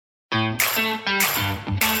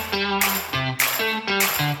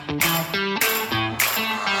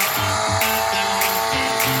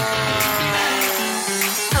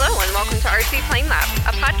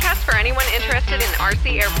interested in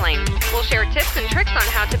RC airplanes. We'll share tips and tricks on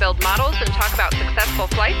how to build models and talk about successful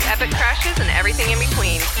flights, epic crashes, and everything in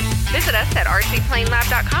between. Visit us at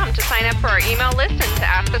rcplanelab.com to sign up for our email list and to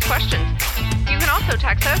ask us questions. You can also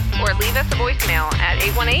text us or leave us a voicemail at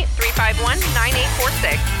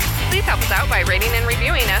 818-351-9846. Please help us out by rating and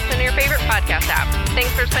reviewing us in your favorite podcast app.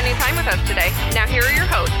 Thanks for spending time with us today. Now here are your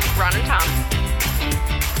hosts, Ron and Tom.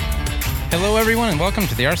 Hello, everyone, and welcome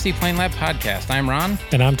to the RC Plane Lab podcast. I'm Ron.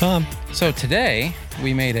 And I'm Tom. So today,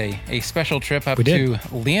 we made a special trip up to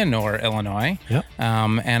Leonore, Illinois,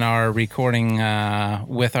 and are recording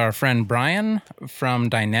with our friend Brian from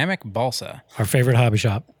Dynamic Balsa. Our favorite hobby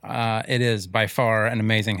shop. It is by far an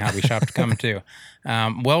amazing hobby shop to come to.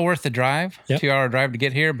 Well worth the drive, 2-hour drive to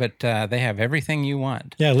get here, but they have everything you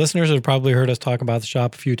want. Yeah, listeners have probably heard us talk about the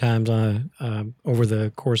shop a few times over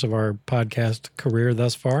the course of our podcast career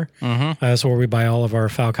thus far. Mm-hmm. That's where we buy all of our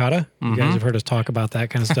Falcata. You guys have heard us talk about that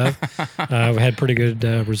kind of stuff. We had pretty good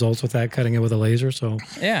results with that, cutting it with a laser. So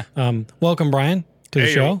yeah. Welcome, Brian, to the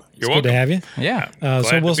show. It's good to have you. Yeah.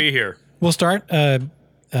 Glad to be here. We'll start.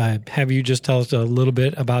 Have you just tell us a little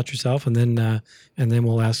bit about yourself, and then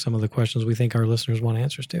we'll ask some of the questions we think our listeners want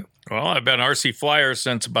answers to. Well, I've been an RC flyer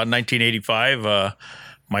since about 1985.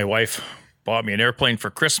 My wife bought me an airplane for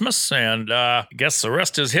Christmas, and I guess the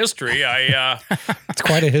rest is history. It's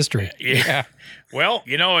quite a history. Yeah. Well,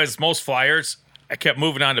 as most flyers, I kept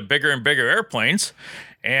moving on to bigger and bigger airplanes,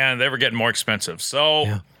 and they were getting more expensive.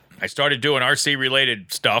 So I started doing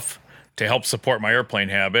RC-related stuff to help support my airplane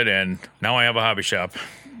habit, and now I have a hobby shop.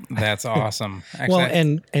 That's awesome. Actually,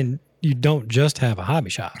 well, and you don't just have a hobby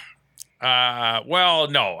shop. Well,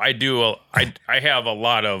 no, I do. I have a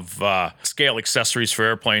lot of scale accessories for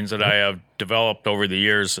airplanes that I have developed over the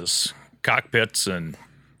years as cockpits and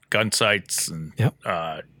gun sights and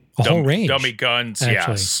a whole range. Dummy guns,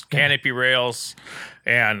 canopy rails,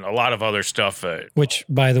 and a lot of other stuff. Which,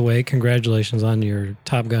 by the way, congratulations on your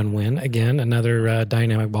Top Gun win. Again, another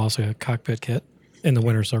Dynamic Balsa cockpit kit in the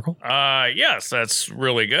winner's circle. Yes, that's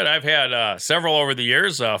really good. I've had several over the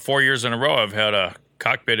years. 4 years in a row, I've had a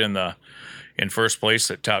cockpit in first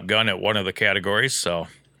place at Top Gun at one of the categories. So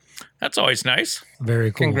that's always nice.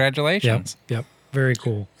 Very cool. Congratulations. Yep. Very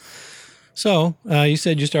cool. So you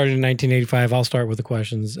said you started in 1985. I'll start with the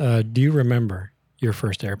questions. Do you remember your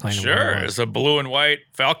first airplane? Sure. It's a blue and white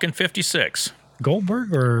Falcon 56.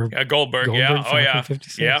 Goldberg or? Goldberg, yeah. Falcon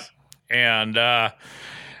 56? Yeah. And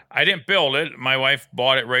I didn't build it. My wife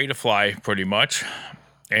bought it ready to fly pretty much.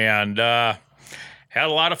 And had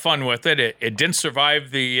a lot of fun with it. It didn't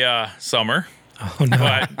survive the summer. Oh, no.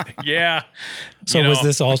 But, yeah. So was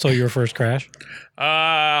this also your first crash?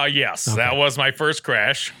 Yes. Okay. That was my first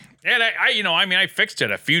crash. And I fixed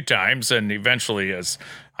it a few times, and eventually, as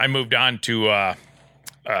I moved on to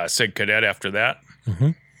Sig Cadet after that,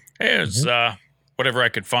 it was whatever I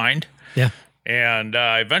could find. Yeah. And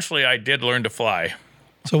eventually, I did learn to fly.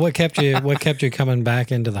 So what kept you coming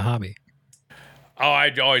back into the hobby? Oh,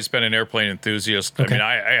 I'd always been an airplane enthusiast. Okay. I mean,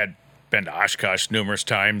 I had been to Oshkosh numerous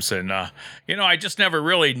times, and I just never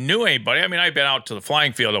really knew anybody. I mean, I'd been out to the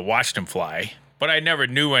flying field and watched them fly, but I never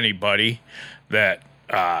knew anybody that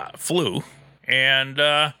flew. And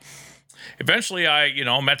eventually I,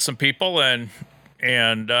 met some people, and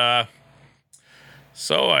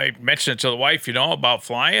so I mentioned it to the wife, about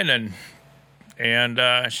flying,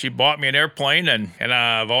 and she bought me an airplane, and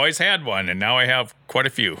I've always had one, and now I have quite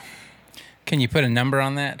a few. Can you put a number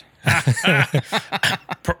on that?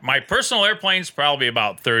 My personal airplane's probably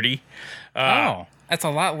about 30. That's a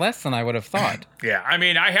lot less than I would have thought. Yeah, I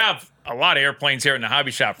mean, I have a lot of airplanes here in the hobby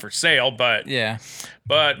shop for sale, but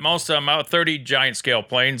most of them out 30 giant scale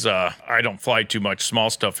planes. I don't fly too much small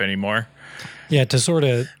stuff anymore. Yeah, to sort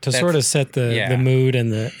of set the mood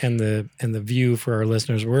and the view for our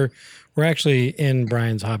listeners, we're actually in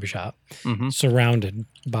Brian's hobby shop, surrounded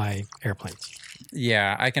by airplanes.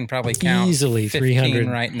 Yeah, I can probably count easily 300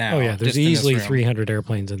 right now. Oh yeah, there's easily 300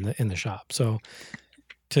 airplanes in the shop. So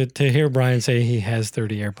to hear Brian say he has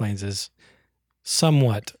 30 airplanes is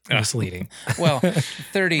somewhat misleading. Well,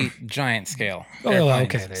 30 giant scale. Oh,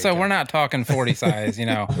 okay. So we're not talking 40 size,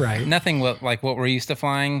 Right. Nothing like what we're used to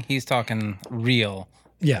flying. He's talking real,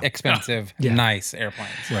 expensive, nice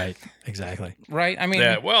airplanes. Right. Exactly. Right. I mean,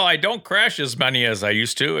 I don't crash as many as I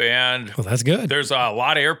used to, and that's good. There's a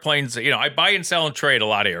lot of airplanes. I buy and sell and trade a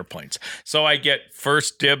lot of airplanes, so I get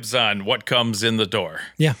first dibs on what comes in the door.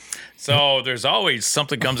 Yeah. So there's always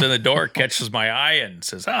something comes in the door, catches my eye, and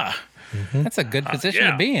says, That's a good position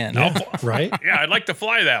to be in. Right? Yeah, I'd like to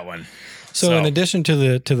fly that one. So in addition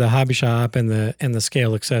to the hobby shop and the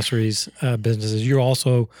scale accessories businesses, you're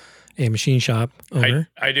also a machine shop owner.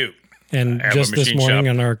 I do. And just this morning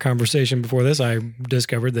on our conversation before this, I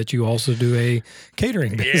discovered that you also do a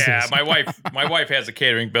catering business. Yeah, my wife has a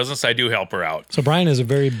catering business. I do help her out. So Brian is a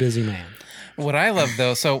very busy man. What I love,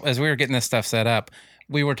 though, so as we were getting this stuff set up,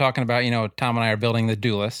 we were talking about, Tom and I are building the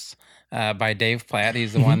Duelists by Dave Platt.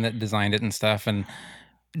 He's the one that designed it and stuff. And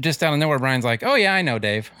just out of nowhere, Brian's like, oh, yeah, I know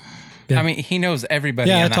Dave. Yeah. I mean, he knows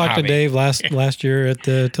everybody in the hobby. Yeah, I talked to Dave last year at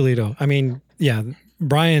Toledo. I mean, yeah,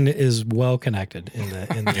 Brian is well connected in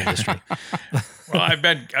the industry. Well, I've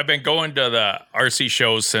been going to the RC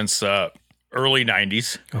shows since early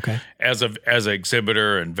 90s. Okay. As an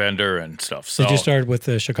exhibitor and vendor and stuff. So did you start with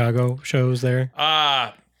the Chicago shows there?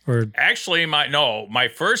 Actually, my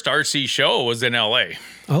first RC show was in LA.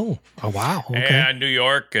 Oh wow. Okay. And New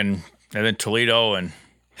York and then Toledo and.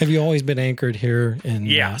 Have you always been anchored here in?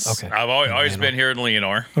 Yes. Okay. I've always been here in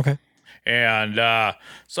Leonore. Okay. And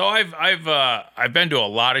so I've been to a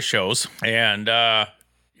lot of shows, and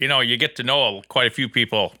you get to know quite a few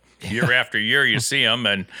people year after year. You see them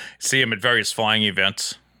at various flying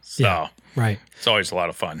events. So right, it's always a lot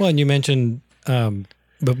of fun. Well, and you mentioned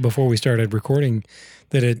but before we started recording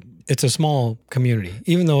that it's a small community,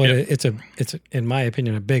 even though it's in my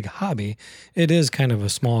opinion a big hobby. It is kind of a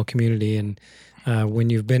small community, and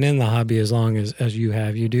when you've been in the hobby as long as you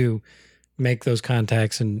have, you do make those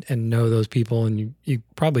contacts and know those people, and you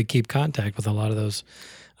probably keep contact with a lot of those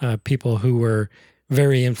people who were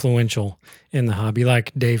very influential in the hobby,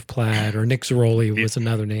 like Dave Platt or Nick Zeroli was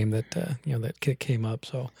another name that that came up.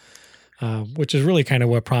 So, which is really kind of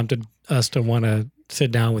what prompted us to want to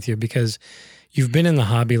sit down with you, because you've been in the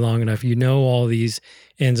hobby long enough. You know all these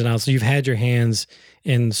ins and outs. You've had your hands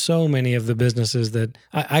in so many of the businesses that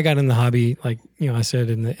I got in the hobby, like I said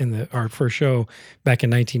in our first show back in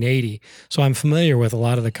 1980. So I'm familiar with a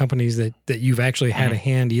lot of the companies that you've actually had a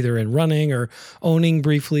hand either in running or owning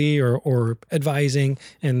briefly or advising.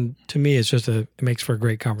 And to me, it makes for a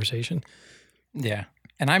great conversation. Yeah.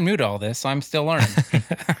 And I'm new to all this, so I'm still learning.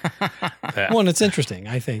 Well, and it's interesting,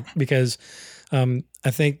 I think, because I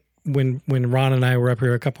think when Ron and I were up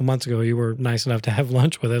here a couple months ago, you were nice enough to have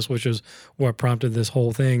lunch with us, which is what prompted this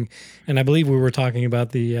whole thing. And I believe we were talking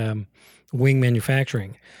about the wing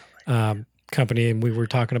manufacturing company, and we were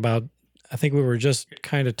talking about, I think we were just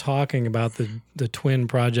kind of talking about the Twin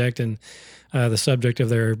project, and the subject of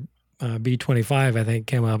their B-25, I think,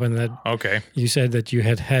 came up, and that you said that you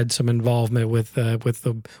had some involvement with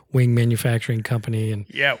the wing manufacturing company. And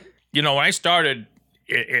when I started,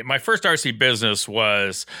 my first RC business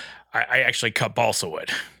was I actually cut balsa wood.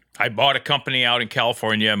 I bought a company out in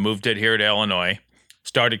California, moved it here to Illinois,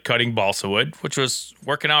 started cutting balsa wood, which was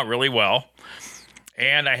working out really well.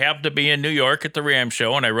 And I happened to be in New York at the Ram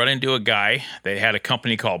show, and I run into a guy that had a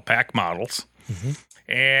company called Pack Models,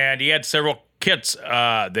 and he had several kits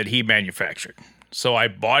that he manufactured. So I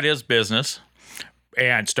bought his business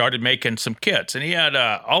and started making some kits. And he had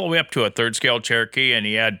all the way up to a third scale Cherokee, and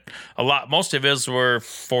he had most of his were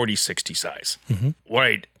 40-60 size.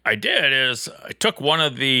 What I did is I took one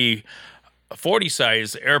of the 40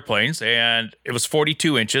 size airplanes, and it was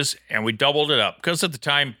 42 inches, and we doubled it up. Because at the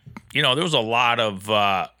time, there was a lot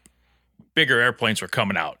of bigger airplanes were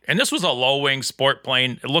coming out. And this was a low wing sport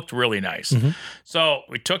plane. It looked really nice. So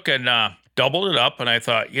we took and doubled it up, and I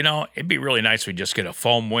thought, it'd be really nice if we just get a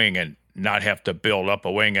foam wing and not have to build up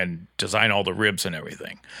a wing and design all the ribs and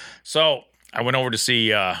everything. So I went over to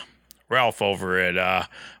see Ralph over at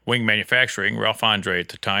Wing Manufacturing, Ralph Andre at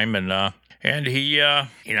the time, and he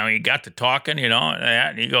he got to talking,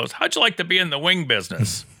 and he goes, "How'd you like to be in the wing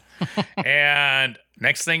business?" And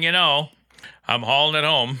next thing you know, I'm hauling it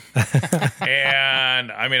home,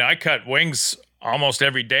 and I cut wings almost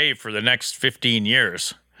every day for the next 15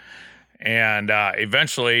 years, and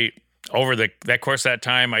eventually, over that course that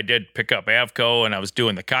time, I did pick up Avco, and I was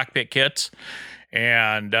doing the cockpit kits.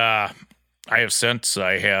 And and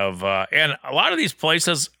a lot of these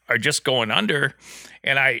places are just going under,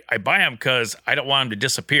 and I buy them because I don't want them to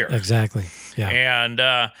disappear. Exactly. Yeah.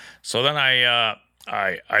 And so then I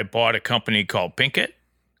bought a company called Pinkett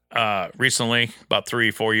recently, about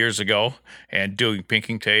 3-4 years ago, and doing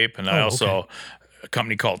pinking tape. And I also a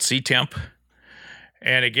company called C-Temp.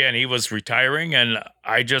 And again, he was retiring, and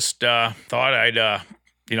I just thought I'd,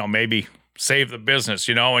 maybe save the business,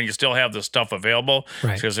 and you still have the stuff available.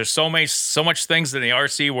 Right. Because there's so much things in the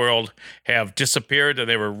RC world have disappeared that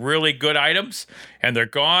they were really good items, and they're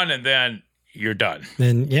gone, and then you're done.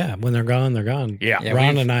 Then when they're gone, they're gone. Yeah.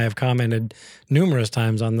 Ron and I have commented numerous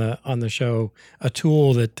times on the show, a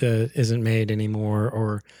tool that isn't made anymore,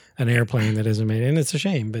 or an airplane that isn't made, and it's a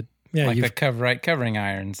shame, but Yeah, like you've- the Coverite covering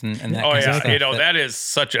irons and that Oh kind yeah, of stuff. that is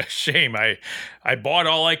such a shame. I bought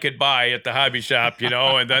all I could buy at the hobby shop,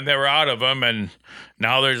 and then they were out of them, and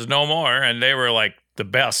now there's no more, and they were like the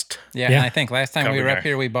best. Yeah, Yeah. and I think last time we Covering were up iron.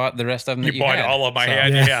 here, we bought the rest of them. You that bought had. all of my So-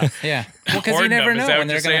 head, Yeah. yeah. Yeah, well, because you Hoarding never them, is know that when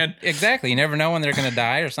what they're you're gonna exactly. You never know when they're gonna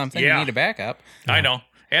die or something. Yeah. You need a backup. I know.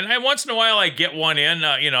 And once in a while, I get one in,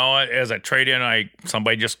 as a trade in.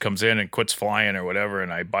 Somebody just comes in and quits flying or whatever,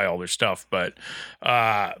 and I buy all their stuff. But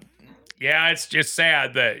yeah, it's just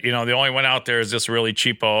sad that the only one out there is this really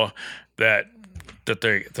cheapo that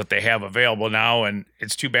they have available now, and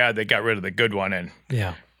it's too bad they got rid of the good one and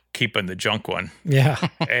Yeah. keeping the junk one. Yeah.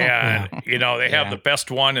 And they have Yeah. the best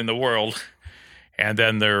one in the world, and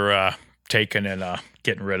then they're taking and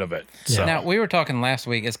getting rid of it. So Now we were talking last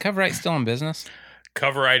week. Is Coverite still in business?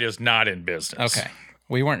 Coverite is not in business. Okay,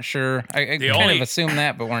 we weren't sure. I kind only- of assumed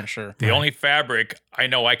that, but weren't sure. The only fabric I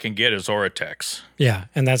know I can get is Oratex. Yeah.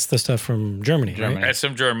 And that's the stuff from Germany. Germany. Right? That's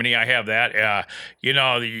from Germany. I have that.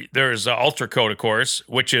 There's Ultra Coat, of course,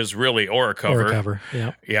 which is really Oracover. Or cover.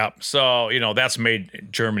 Yeah. Yeah. So, that's made in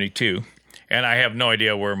Germany too. And I have no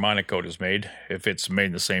idea where Monocoat is made, if it's made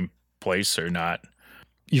in the same place or not.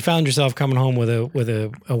 You found yourself coming home with a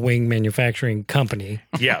wing manufacturing company.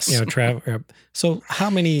 Yes. So how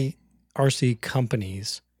many RC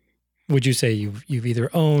companies would you say you've either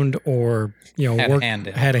owned or Had a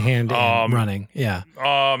hand in. running? Yeah.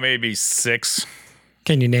 Oh, maybe 6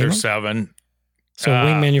 Can you name or them? 7. So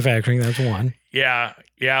wing manufacturing, that's one. Yeah.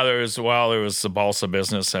 Yeah. There was the balsa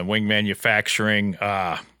business and wing manufacturing.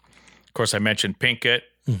 Of course, I mentioned Pinkett,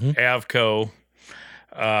 Avco,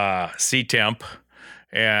 C-Temp,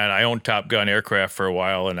 and I owned Top Gun Aircraft for a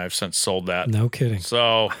while, and I've since sold that. No kidding.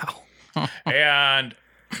 So, and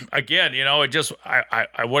again, it just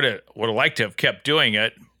I would have liked to have kept doing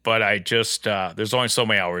it, but I just there's only so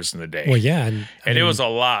many hours in the day, Well, yeah. and it was a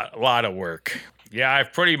lot of work. Yeah,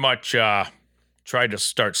 I've pretty much tried to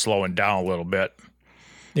start slowing down a little bit,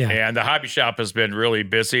 Yeah. and the hobby shop has been really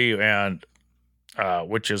busy, and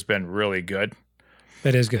which has been really good.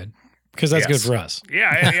 That is good. Because that's Yes. good for us.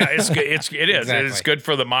 Yeah, it's good. It is. Exactly. It's good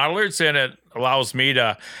for the modelers, and it allows me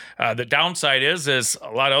to. The downside is a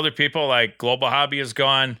lot of other people like Global Hobby is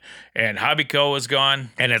gone, and Hobbyco is gone,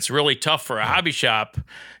 and it's really tough for a hobby shop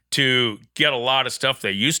to get a lot of stuff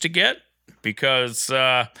they used to get because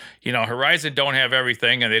Horizon don't have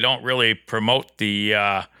everything, and they don't really promote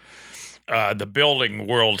the building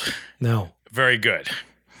world No. very good.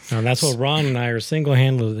 And that's what Ron and I are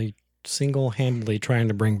single-handedly trying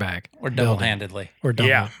to bring back. Or Building. double-handedly. Or double.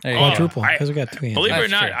 Yeah. There you go. Quadruple. I- Because we got two hands. Believe it or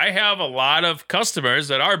That's not, true. I have a lot of customers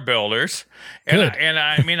that are builders, and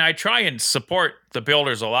Good. I try and support the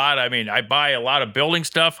builders a lot. I mean, I buy a lot of building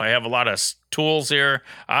stuff. I have a lot of tools here,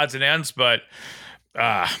 odds and ends, but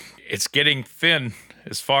it's getting thin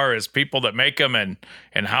as far as people that make them and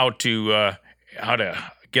how to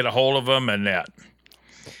get a hold of them and that.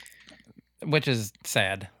 Which is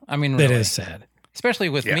sad. I mean, That really. is sad. Especially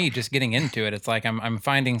with Yeah. me just getting into it. It's like I'm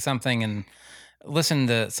finding something and listen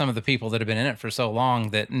to some of the people that have been in it for so long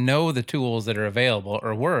that know the tools that are available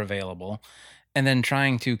or were available, and then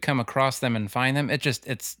trying to come across them and find them.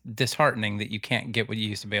 It's disheartening that you can't get what you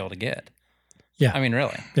used to be able to get. Yeah. I mean,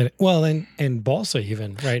 really. Well, and balsa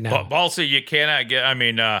even right now. But balsa, you cannot get. I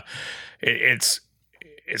mean,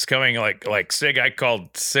 it's coming like Sig. I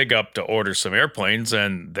called Sig up to order some airplanes,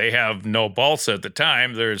 and they have no balsa at the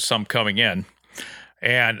time. There's some coming in,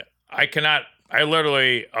 and I cannot. I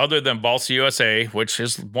literally, other than Balsa USA, which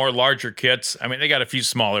is more larger kits. I mean, they got a few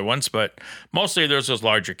smaller ones, but mostly there's those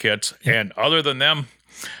larger kits. And other than them,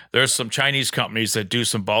 there's some Chinese companies that do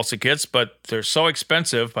some balsa kits, but they're so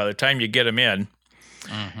expensive by the time you get them in.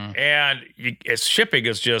 And shipping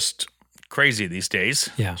is just crazy these days,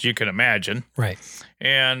 Yeah. as you can imagine. Right.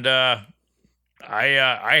 And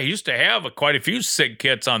I used to have quite a few SIG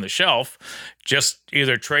kits on the shelf, just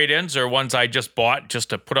either trade-ins or ones I just bought just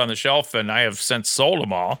to put on the shelf, and I have since sold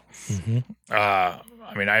them all. I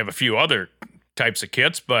mean, I have a few other types of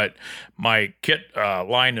kits, but my kit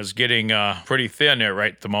line is getting pretty thin there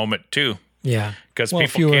right at the moment too, Yeah. because Well,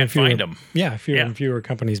 people fewer and can't fewer- find them. Yeah. Fewer Yeah. and fewer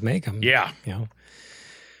companies make them. Yeah. You know,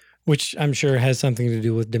 which I'm sure has something to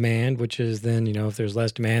do with demand, which is then, if there's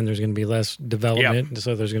less demand, there's going to be less development. And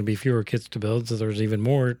so there's going to be fewer kits to build. So there's even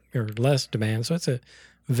more or less demand. So it's a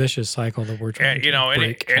vicious cycle that we're trying And, to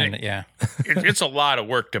break. Yeah. It's a lot of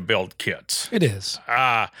work to build kits. It is.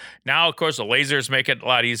 Now, of course, the lasers make it a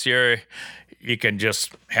lot easier. You can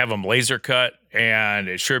just have them laser cut, and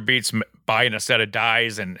it sure beats buying a set of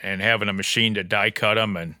dies and having a machine to die cut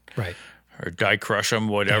them Right. or die crush them,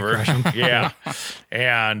 whatever. Yeah,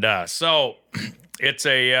 and so it's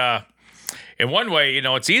in one way,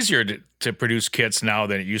 it's easier to produce kits now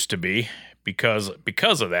than it used to be because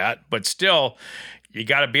of that. But still, you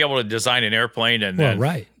got to be able to design an airplane and then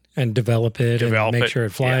right. And develop it and make sure it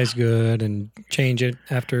flies good and change it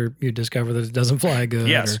after you discover that it doesn't fly good.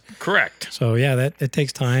 Yes, correct. So that it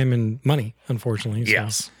takes time and money, unfortunately. So,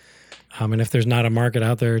 yes. And if there's not a market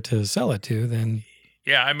out there to sell it to, then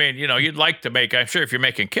yeah, I mean, you'd like to make. I'm sure if you're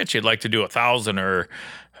making kits, you'd like to do 1,000 or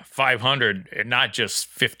 500, and not just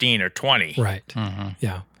 15 or 20. Right. Mm-hmm.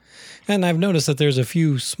 Yeah. And I've noticed that there's a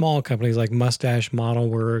few small companies like Mustache Model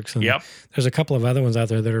Works, and there's a couple of other ones out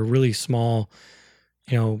there that are really small.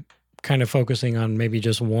 Kind of focusing on maybe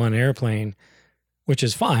just one airplane, which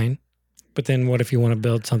is fine. But then what if you want to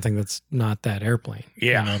build something that's not that airplane?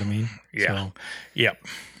 Yeah. You know what I mean? Yeah. Yep.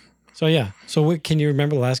 So can you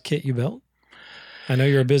remember the last kit you built? I know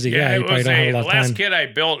you're a busy guy. You probably don't have a lot of time. The last kit I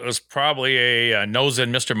built was probably a nose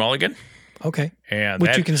in Mr. Mulligan. Okay. And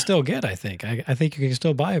which you can still get, I think. I think you can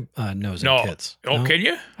still buy nose in kits. Oh, can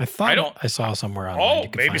you? I thought I saw somewhere online.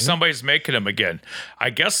 Oh, maybe somebody's making them again. I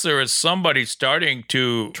guess there is somebody starting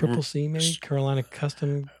to... Triple C, maybe? Carolina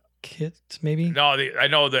Custom Kits, maybe? No, I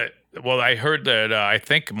know that... Well, I heard that I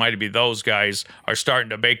think it might be those guys are starting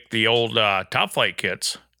to make the old Top Flight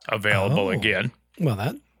kits available again.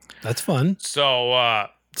 Well, that's fun. So...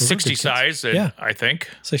 60 size, I think.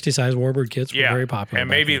 60 size Warbird kits were very popular. And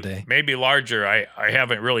back in the day. maybe larger. I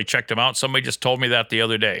haven't really checked them out. Somebody just told me that the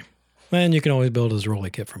other day. And you can always build a Zeroli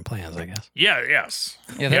kit from plans, I guess. Yeah, yes.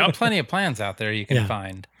 Yeah, there are plenty of plans out there you can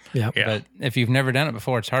find. Yeah. But if you've never done it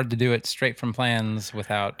before, it's hard to do it straight from plans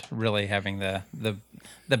without really having the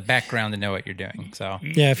background to know what you're doing. So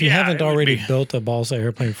if you haven't already built a balsa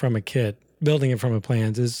airplane from a kit, building it from a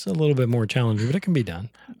plans is a little bit more challenging, but it can be done.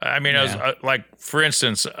 I mean, like for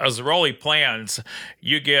instance, as Zeroli plans,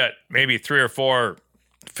 you get maybe three or four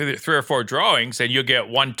drawings, and you get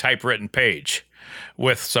one typewritten page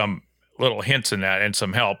with some little hints in that and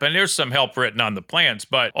some help. And there's some help written on the plans,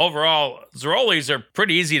 but overall, Zerolis are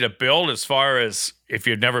pretty easy to build as far as if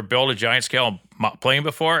you've never built a giant scale plane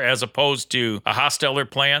before, as opposed to a Hostetler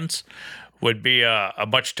plans would be a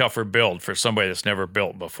much tougher build for somebody that's never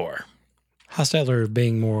built before. Hostetler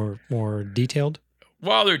being more detailed?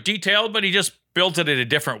 Well, they're detailed, but he just built it in a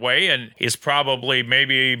different way and is probably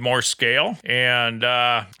maybe more scale. And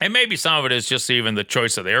maybe some of it is just even the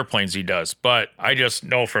choice of the airplanes he does. But I just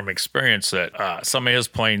know from experience that some of his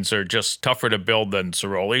planes are just tougher to build than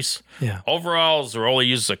Zeroli's. Yeah. Overall, Zeroli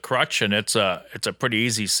uses a crutch, and it's a pretty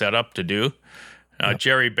easy setup to do.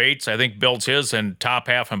 Jerry Bates, I think, builds his in top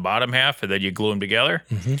half and bottom half, and then you glue them together,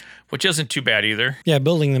 which isn't too bad either. Yeah,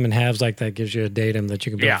 building them in halves like that gives you a datum that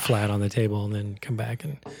you can build flat on the table and then come back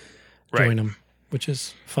and join them, which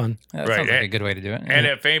is fun. That sounds like a good way to do it. And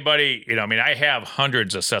if anybody, I have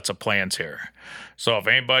hundreds of sets of plans here. So if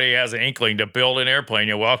anybody has an inkling to build an airplane,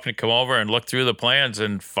 you're welcome to come over and look through the plans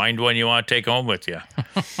and find one you want to take home with you.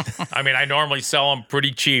 I normally sell them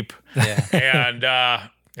pretty cheap. Yeah.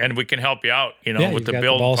 And we can help you out, with the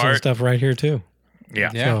build balsa part. And stuff right here too.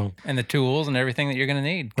 Yeah. So, and the tools and everything that you're going to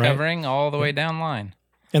need, covering all the way down line.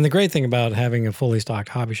 And the great thing about having a fully stocked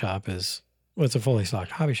hobby shop is, it's a fully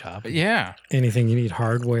stocked hobby shop. Yeah. Anything you need,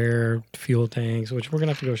 hardware, fuel tanks, which we're going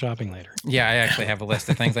to have to go shopping later. Yeah, I actually have a list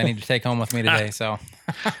of things I need to take home with me today. So,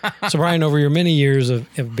 Brian, over your many years of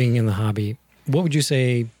being in the hobby, what would you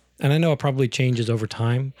say, and I know it probably changes over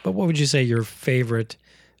time, but what would you say your favorite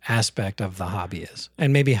aspect of the hobby is,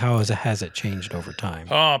 and maybe how has it changed over time?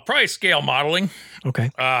 Probably scale modeling. Okay.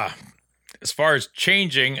 As far as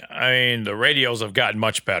changing, the radios have gotten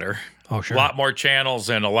much better. Oh, sure. A lot more channels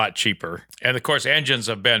and a lot cheaper. And of course, engines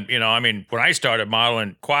have been, when I started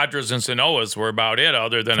modeling, Quadras and Sonoas were about it,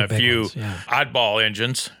 other than a few oddball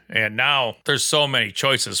engines. And now there's so many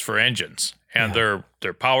choices for engines, and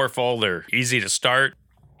they're powerful, they're easy to start.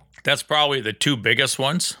 That's probably the two biggest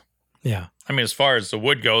ones. Yeah. As far as the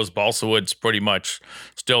wood goes, balsa wood's pretty much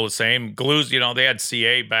still the same. Glues, they had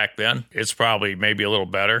CA back then. It's probably maybe a little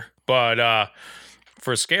better. But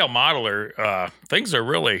for a scale modeler, things are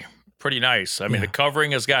really pretty nice. The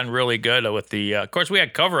covering has gotten really good with the, of course, we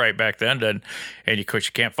had Coverite back then, and of course,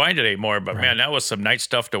 you can't find it anymore. But man, that was some nice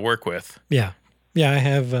stuff to work with. Yeah. Yeah, I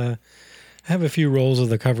have a few rolls of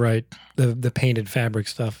the Coverite, the painted fabric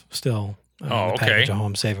stuff still. Okay. At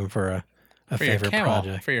home, saving for a favorite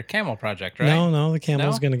project. For your camel project, right? No, the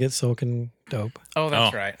camel's going to get silken dope. Oh,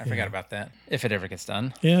 that's right. I forgot about that. If it ever gets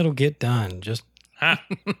done. Yeah, it'll get done.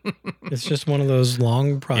 It's just one of those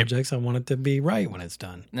long projects. I want it to be right when it's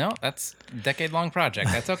done. No, that's a decade-long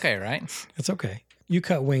project. That's okay, right? It's okay. You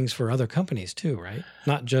cut wings for other companies too, right?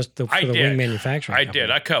 Not just for the wing manufacturing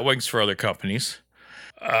company. I cut wings for other companies.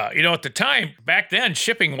 at the time, back then,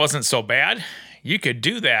 shipping wasn't so bad. You could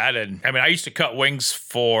do that. And I mean, I used to cut wings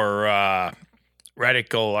for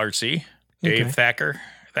Radical RC, Dave Thatcher.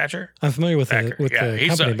 I'm familiar with Thacker. the He's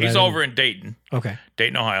company. but he's I over in Dayton,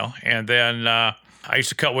 didn't- Ohio. And then I used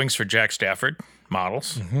to cut wings for Jack Stafford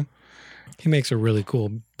models. Okay. He makes a really cool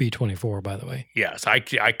B-24, by the way. Yes, I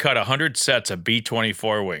cut 100 sets of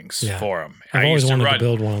B-24 wings for him. I've always wanted to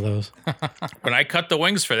build one of those. When I cut the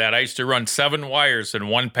wings for that, I used to run 7 wires in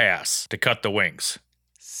one pass to cut the wings.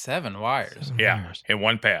 7 wires. In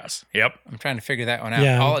one pass. Yep. I'm trying to figure that one out.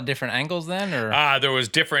 Yeah. All at different angles then, or There was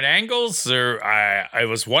different angles. I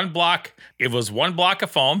was one block. It was one block of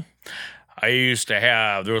foam. There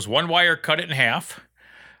was one wire cut it in half.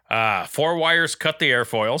 4 wires cut the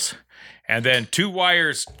airfoils. And then 2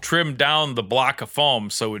 wires trimmed down the block of foam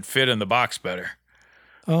so it would fit in the box better.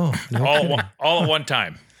 Oh, no kidding. all at one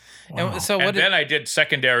time. And so And then I did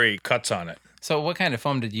secondary cuts on it. So what kind of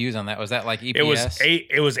foam did you use on that? Was that like EPS?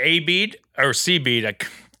 It was A bead or C bead. I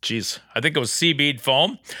think it was C bead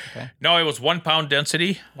foam. Okay. No, it was 1 pound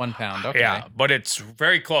density. 1 pound. Okay. Yeah, but it's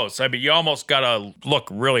very close. I mean, you almost gotta look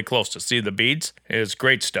really close to see the beads. It's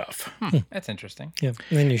great stuff. That's interesting. Yeah.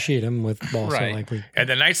 And then you sheet them with balsa Right. like we. And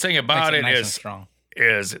the nice thing about Makes it nice and is strong.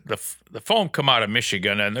 the foam come out of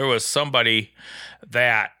Michigan, and there was somebody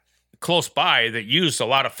that close by that used a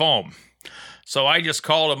lot of foam. So I just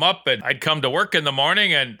called him up, and I'd come to work in the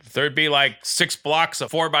morning, and there'd be like 6 blocks of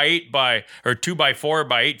 4x8 or 2x4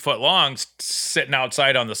 by 8 foot long sitting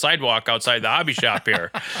outside on the sidewalk outside the hobby shop here.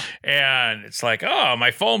 And it's like, oh,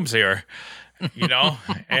 my foam's here, And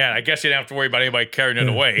I guess you didn't have to worry about anybody carrying it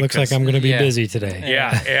away. Looks like I'm going to be Yeah. busy today.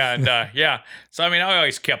 Yeah, and So I mean, I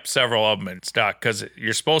always kept several of them in stock because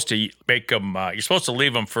you're supposed to make them. You're supposed to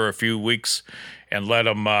leave them for a few weeks and let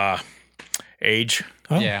them age.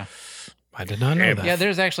 Oh, Yeah. I did not know that. Yeah,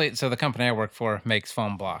 there's actually, so the company I work for makes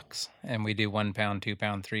foam blocks, and we do 1 pound, 2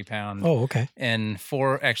 pound, 3 pound. Oh, okay. And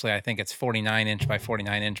I think it's 49 inch by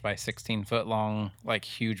 49 inch by 16 foot long, like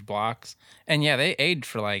huge blocks. And yeah, they age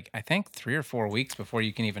for I think 3 or 4 weeks before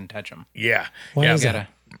you can even touch them. Yeah, Why yeah, is You that?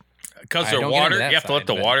 gotta, because I they're don't get into water. that You have to let side,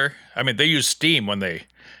 the but- water. I mean, they use steam to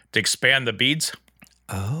expand the beads.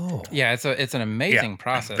 Oh. yeah, it's an amazing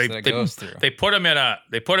process that it goes through. They put them in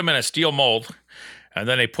a steel mold, and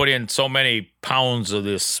then they put in so many pounds of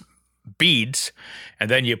this beads, and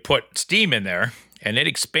then you put steam in there, and it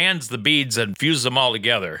expands the beads and fuses them all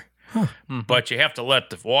together. But you have to let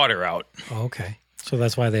the water out. Okay. So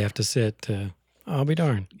that's why they have to sit. I'll be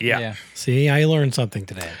darned. Yeah. See, I learned something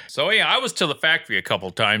today. So yeah, I was to the factory a couple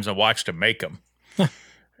times and watched them make them. It's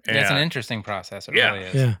an interesting process. It Yeah. really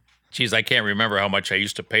is. Yeah. Geez, I can't remember how much I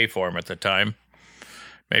used to pay for them at the time.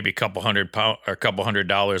 Maybe a couple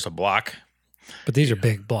 $100 a block. But these are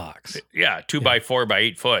big blocks. Yeah, 2x4 by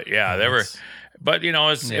 8 foot. Yeah, they were. But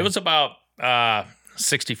it was about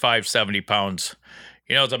 65, 70 pounds.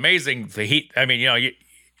 It's amazing the heat. I mean,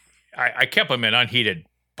 I kept them in unheated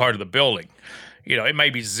part of the building. It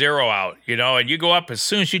might be 0 out. And you go up as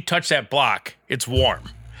soon as you touch that block, it's warm,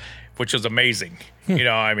 which is amazing.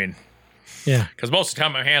 I mean. Yeah. Because most of the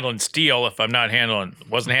time I'm handling steel if I'm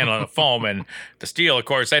wasn't handling the foam. And the steel, of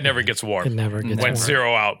course, that never gets warm. It never gets Went warm.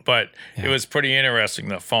 0 out. But it was pretty interesting,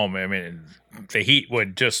 the foam. I mean, the heat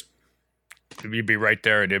would you'd be right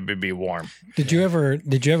there and it would be warm. Did you ever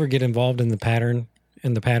get involved in the pattern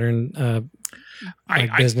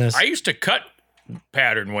business? I used to cut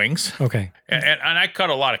pattern wings. Okay. And I cut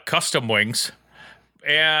a lot of custom wings.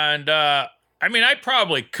 And I mean, I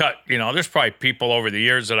probably cut, there's probably people over the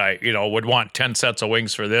years that I, would want 10 sets of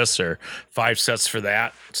wings for this or 5 sets for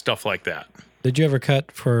that, stuff like that. Did you ever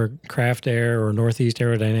cut for Craft Air or Northeast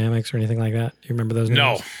Aerodynamics or anything like that? Do you remember those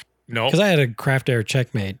names? No. Because I had a Craft Air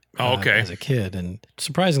Checkmate as a kid. And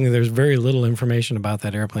surprisingly, there's very little information about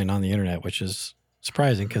that airplane on the internet, which is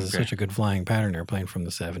surprising because it's such a good flying pattern airplane from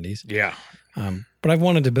the 70s. Yeah. But I've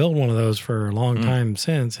wanted to build one of those for a long time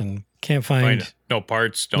since and can't find no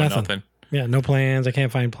parts, nothing. Yeah, no plans. I can't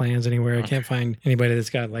find plans anywhere. I can't find anybody that's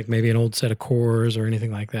got maybe an old set of cores or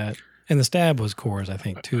anything like that. And the stab was cores, I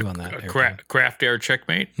think, too, on that airplane. Craft Air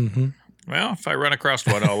Checkmate? Mm-hmm. Well, if I run across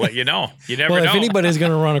one, I'll let you know. You never Well, know. if anybody's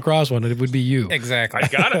going to run across one, it would be you. Exactly.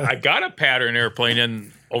 I got a pattern airplane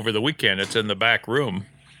in over the weekend. It's in the back room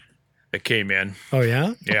that came in. Oh,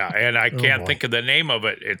 yeah? Yeah, and I can't boy. think of the name of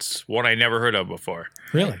it. It's one I never heard of before.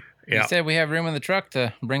 Really? Yeah. You said we have room in the truck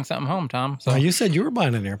to bring something home, Tom. So You said you were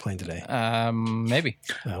buying an airplane today. maybe.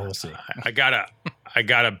 We'll see. I got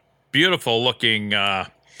a beautiful looking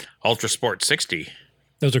Ultra Sport 60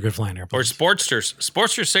 Those are good flying or airplanes.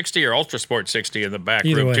 Sportster 60 or Ultra Sport 60 in the back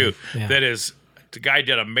Either room way, too. yeah. The guy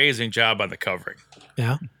did an amazing job on the covering.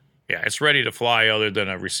 Yeah? Yeah, it's ready to fly other than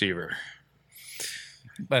a receiver.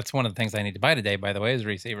 That's one of the things I need to buy today, by the way, is a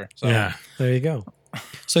receiver. So Yeah. There you go.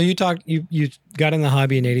 So you got in the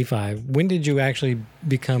hobby in 85. When did you actually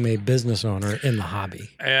become a business owner in the hobby?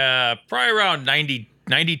 Probably around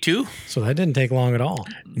 92. So that didn't take long at all.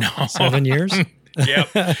 No. 7 years?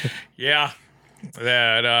 Yep. Yeah.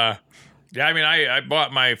 That. Yeah. I mean, I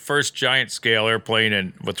bought my first giant scale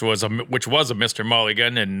airplane, which was a Mr.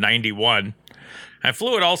 Mulligan in 91. I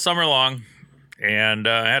flew it all summer long, and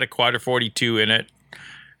I had a quadra 42 in it,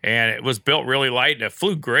 and it was built really light, and it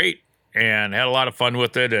flew great, and had a lot of fun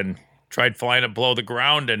with it, and tried flying it below the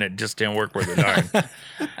ground, and it just didn't work worth a darn.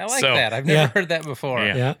 I like that. I've never heard that before.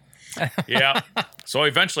 Yeah. Yeah. So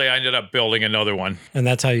eventually I ended up building another one. And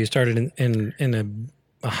that's how you started in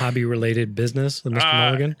a hobby-related business, the Mr.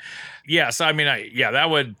 Mulligan? Yes. I mean,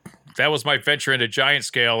 that was my venture into giant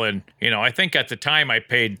scale. And, I think at the time I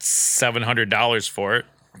paid $700 for it,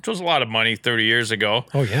 which was a lot of money 30 years ago.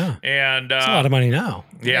 Oh, yeah. And it's a lot of money now.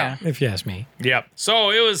 Yeah. If you ask me. Yeah. So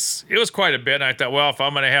it was quite a bit. And I thought, well, if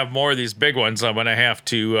I'm going to have more of these big ones, I'm going to have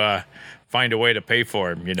to find a way to pay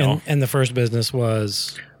for them, And the first business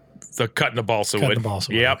was? The cutting the balsa wood. The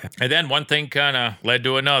balsa wood. Yep. Okay. And then one thing kind of led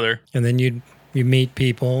to another. And then you meet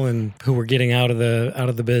people and who were getting out of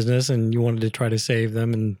the business, and you wanted to try to save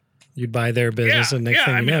them, and you'd buy their business, and next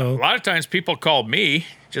thing you know, a lot of times people called me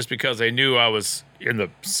just because they knew I was in the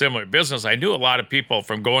similar business. I knew a lot of people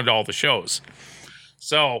from going to all the shows.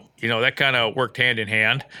 So, that kind of worked hand in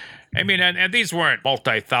hand. I mean, and these weren't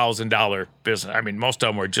multi-$1,000 business. I mean, most of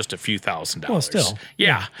them were just a few $1,000s. Well, still.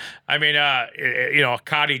 Yeah. I mean, a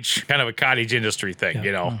cottage industry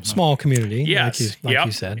thing, Small community, yes. like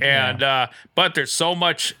you said. And, but there's so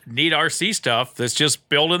much neat RC stuff that's just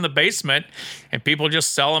built in the basement, and people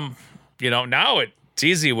just sell them, now it's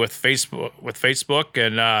easy with Facebook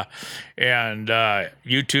and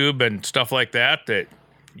YouTube and stuff like that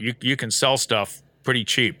you can sell stuff pretty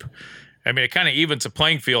cheap. I mean, it kind of evens a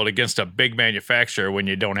playing field against a big manufacturer when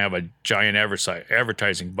you don't have a giant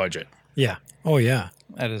advertising budget. Yeah. Oh, yeah.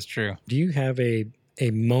 That is true. Do you have a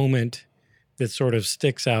moment that sort of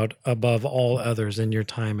sticks out above all others in your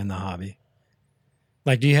time in the hobby?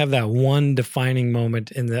 Like, do you have that one defining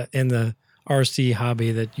moment in the RC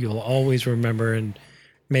hobby that you'll always remember, and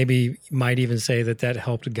maybe might even say that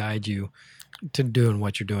helped guide you to doing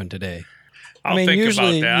what you're doing today? I'll think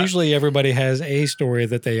usually, about that. Usually everybody has a story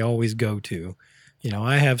that they always go to.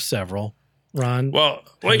 I have several. Ron? I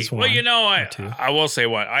will say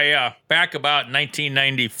one. Back about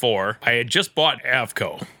 1994, I had just bought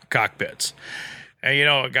Avco cockpits. And,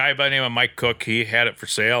 a guy by the name of Mike Cook, he had it for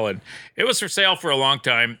sale, and it was for sale for a long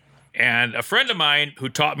time. And a friend of mine who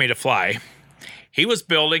taught me to fly, he was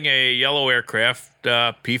building a yellow aircraft,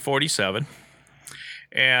 P-47,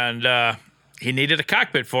 and he needed a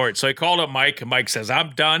cockpit for it. So he called up Mike, and Mike says,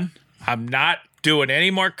 I'm done. I'm not doing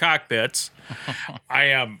any more cockpits. I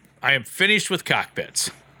am finished with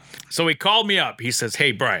cockpits. So he called me up. He says,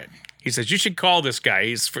 hey, Brian. He says, you should call this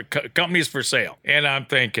guy. Company's for sale. And I'm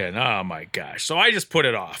thinking, oh, my gosh. So I just put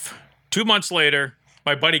it off. 2 months later,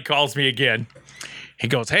 my buddy calls me again. He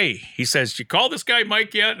goes, hey, he says, you call this guy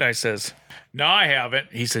Mike yet? And I says, no, I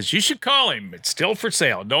haven't. He says, you should call him. It's still for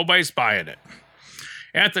sale. Nobody's buying it.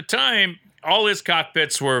 At the time, all his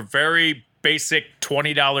cockpits were very basic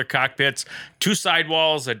 $20 cockpits, 2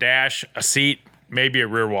 sidewalls, a dash, a seat, maybe a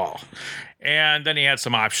rear wall. And then he had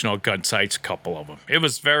some optional gun sights, a couple of them. It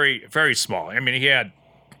was very, very small. I mean, he had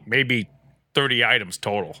maybe 30 items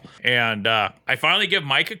total. And I finally give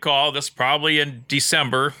Mike a call. This probably in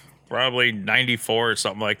December, probably 94 or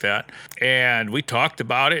something like that. And we talked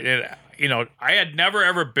about it. And, I had never,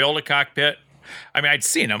 ever built a cockpit. I mean, I'd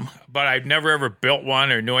seen them, but I've never ever built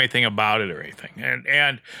one or knew anything about it or anything.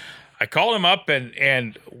 And I called him up,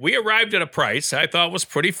 and we arrived at a price I thought was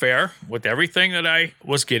pretty fair with everything that I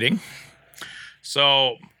was getting.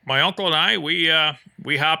 So my uncle and I, we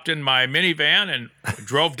hopped in my minivan and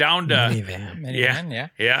drove down to Minivan,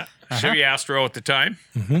 yeah. Chevy Astro at the time.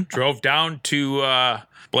 Mm-hmm. Drove down to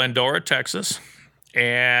Glendora, Texas,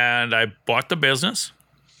 and I bought the business,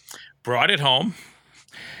 brought it home.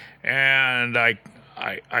 And I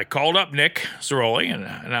called up Nick Zeroli, and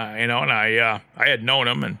I had known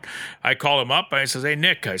him, and I called him up. And I says, "Hey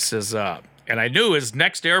Nick," I says, and I knew his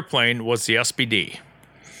next airplane was the SBD.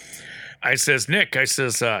 I says, "Nick," I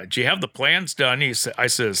says, "Do you have the plans done?" I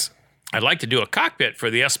says, "I'd like to do a cockpit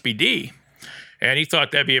for the SBD," and he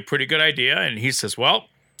thought that'd be a pretty good idea. And he says, "Well,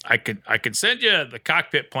 I can send you the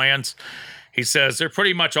cockpit plans." He says they're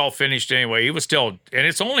pretty much all finished anyway. He was still, and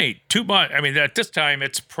it's only 2 months. I mean, at this time,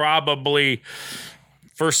 it's probably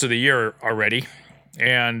first of the year already.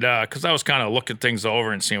 And because I was kind of looking things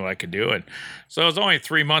over and seeing what I could do. And so it was only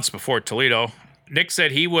 3 months before Toledo. Nick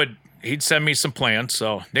said he'd send me some plans.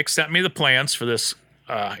 So Nick sent me the plans for this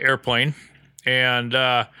airplane. And,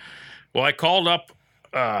 I called up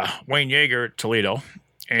Wayne Yeager at Toledo,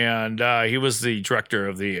 and he was the director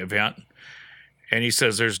of the event. And he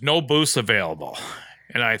says, there's no booths available.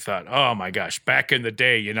 And I thought, oh my gosh, back in the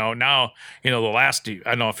day, now, the last, I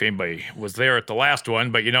don't know if anybody was there at the last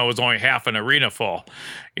one, but, it was only half an arena full.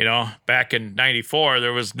 Back in 94,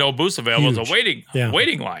 there was no booths available. It was a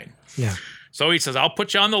waiting line. Yeah. So he says, I'll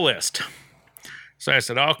put you on the list. So I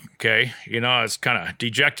said, okay. I was kind of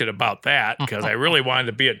dejected about that because I really wanted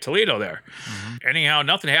to be at Toledo there. Mm-hmm. Anyhow,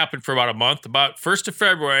 nothing happened for about a month. About 1st of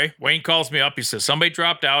February, Wayne calls me up. He says, somebody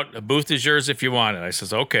dropped out. A booth is yours if you want it. I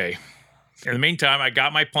says, okay. In the meantime, I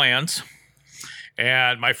got my plans,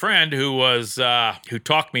 and my friend who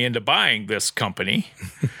talked me into buying this company,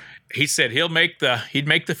 he said he'd make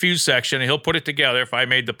the fuse section and he'll put it together if I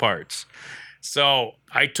made the parts. So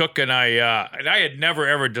I took and I had never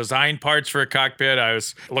ever designed parts for a cockpit. I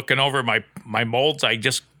was looking over my molds I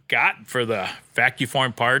just got for the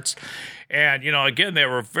vacuum parts, and again they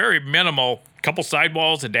were very minimal, couple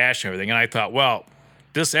sidewalls, a dash, and everything. And I thought, well,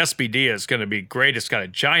 this SBD is going to be great. It's got a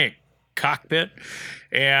giant cockpit,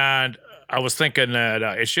 and I was thinking that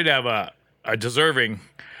it should have a deserving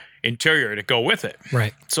interior to go with it.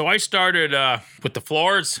 Right. So I started with the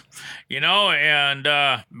floors,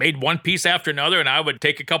 and made one piece after another, and I would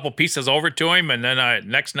take a couple pieces over to him, and then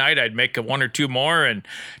next night I'd make one or two more and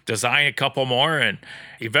design a couple more, and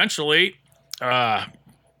eventually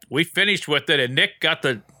we finished with it. And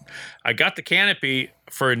I got the canopy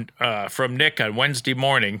from Nick on Wednesday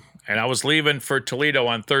morning, and I was leaving for Toledo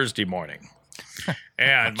on Thursday morning.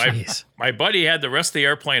 And my buddy had the rest of the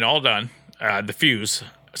airplane all done, the fuse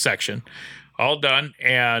section all done,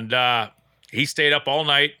 and he stayed up all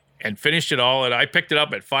night and finished it all. And I picked it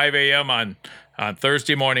up at 5 a.m. on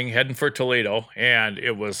Thursday morning, heading for Toledo, and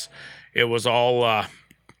it was all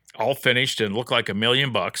finished and looked like $1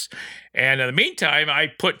 million. And in the meantime, I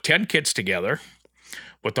put 10 kits together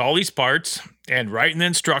with all these parts and writing the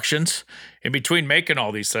instructions in between making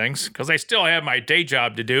all these things, because I still have my day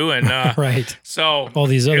job to do. And right. So all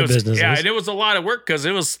these other businesses. Yeah, and it was a lot of work because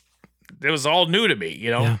it was all new to me,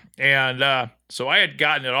 Yeah. And so I had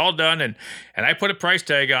gotten it all done, and I put a price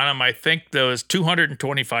tag on them. I think that was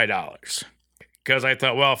 $225, because I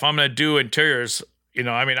thought, well, if I'm going to do interiors,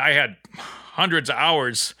 I had hundreds of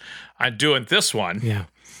hours on doing this one. Yeah.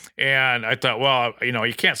 And I thought, well,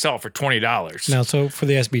 you can't sell it for $20. Now, so for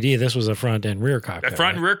the SBD, this was a front and rear cockpit. A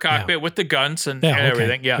front and rear cockpit with the guns and okay.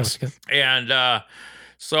 everything, yes. Okay. And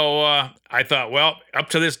so I thought, well, up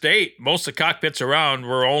to this date, most of the cockpits around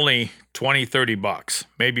were only $20, $30,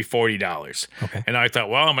 maybe $40. Okay. And I thought,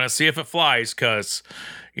 well, I'm going to see if it flies, because,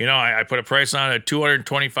 I put a price on it at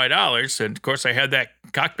 $225. And, of course, I had that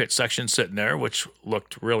cockpit section sitting there, which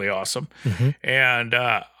looked really awesome. Mm-hmm. And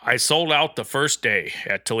I sold out the first day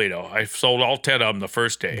at Toledo. I sold all 10 of them the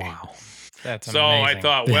first day. Wow. That's so amazing. I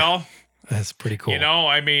thought, well, that's pretty cool.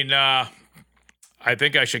 I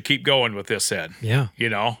think I should keep going with this then. Yeah.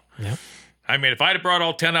 Yeah. I mean, if I'd have brought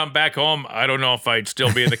all 10 of them back home, I don't know if I'd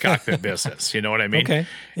still be in the cockpit business. You know what I mean? Okay.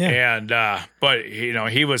 Yeah. And but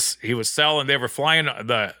he was selling. They were flying.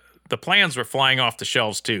 The plans were flying off the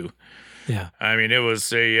shelves too. Yeah. I mean, it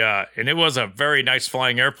was a very nice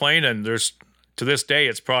flying airplane, and to this day,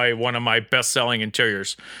 it's probably one of my best selling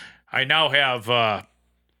interiors. I now have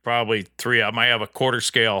probably 3 of them. I have a quarter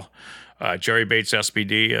scale Jerry Bates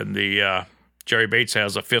SBD, and the Jerry Bates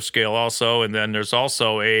has a 5th scale also, and then there's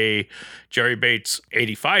also a Jerry Bates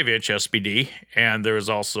 85-inch SBD, and there's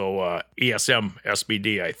also ESM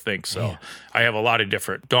SBD, I think. So yeah. I have a lot of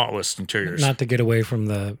different Dauntless interiors. Not to get away from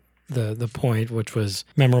the point, which was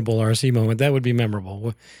memorable RC moment, that would be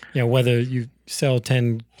memorable. Whether you sell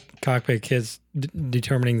 10 cockpit kits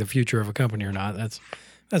determining the future of a company or not, that's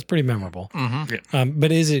pretty memorable. Mm-hmm. Yeah.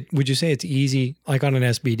 But would you say it's easy, like on an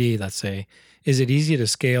SBD, let's say, is it easy to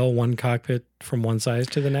scale one cockpit from one size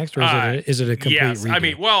to the next, or is it a complete yes. redo? I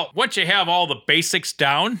mean, well, once you have all the basics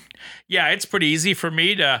down, yeah, it's pretty easy for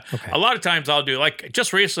me to. Okay. A lot of times I'll do, like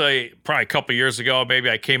just recently, probably a couple years ago, maybe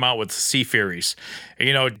I came out with Sea Furies.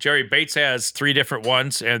 Jerry Bates has 3 different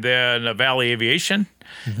ones, and then Valley Aviation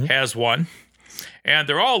has one, and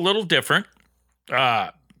they're all a little different.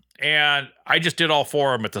 And I just did all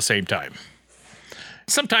 4 of them at the same time.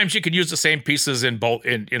 Sometimes you can use the same pieces in both,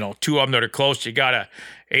 2 of them that are close. You got a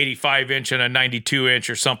 85-inch and a 92-inch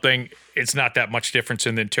or something. It's not that much difference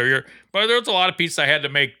in the interior, But there's a lot of pieces I had to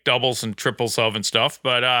make doubles and triples of and stuff.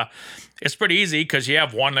 But it's pretty easy because you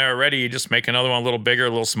have one there already. You just make another one a little bigger, a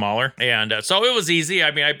little smaller. And so it was easy.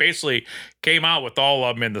 I mean, I basically came out with all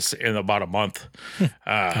of them in about a month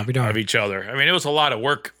of each other. I mean, it was a lot of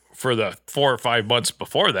work for the 4 or 5 months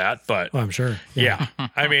before that. But I'm sure. yeah.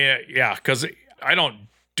 I mean, yeah, because I don't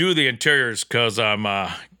do the interiors because I'm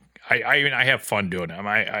I mean, I have fun doing them.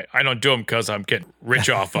 I don't do them because I'm getting rich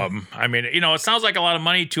off of them. I mean, it sounds like a lot of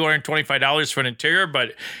money, $225 for an interior,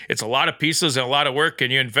 but it's a lot of pieces and a lot of work,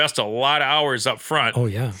 and you invest a lot of hours up front. Oh,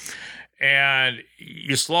 yeah. And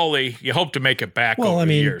you hope to make it back over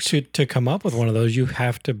the years. To come up with one of those, you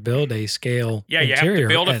have to build a scale you have to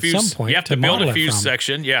build a fuse. Some point you have to build a fuse from.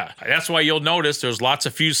 section. Yeah, that's why you'll notice there's lots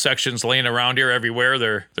of fuse sections laying around here everywhere.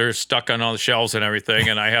 They're stuck on all the shelves and everything.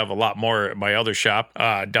 And I have a lot more at my other shop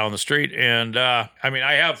down the street. And I mean,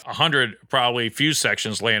 I have 100 probably fuse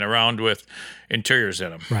sections laying around with interiors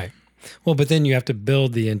in them. Right. Well, but then you have to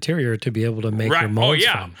build the interior to be able to make your molds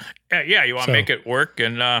from. Yeah, you want to make it work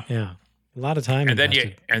and yeah. A lot of time, and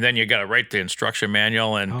then you got to write the instruction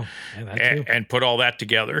manual and put all that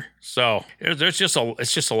together. So it's just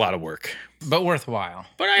a lot of work, but worthwhile.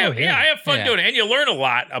 But I have fun doing it, and you learn a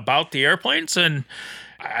lot about the airplanes. And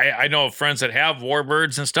I know friends that have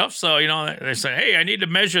warbirds and stuff. So they say, hey, I need to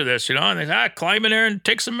measure this, and they say, climb in there and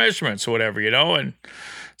take some measurements or whatever, and.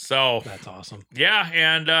 So that's awesome. Yeah,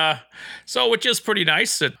 and so which is pretty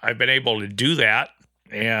nice that I've been able to do that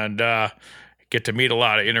and get to meet a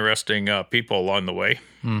lot of interesting people along the way.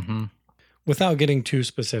 Mm-hmm. Without getting too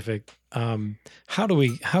specific,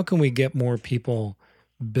 how can we get more people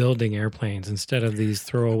building airplanes instead of these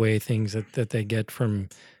throwaway things that they get from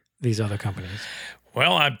these other companies?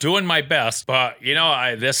 Well, I'm doing my best, but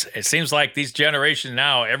it seems like these generations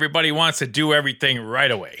now, everybody wants to do everything right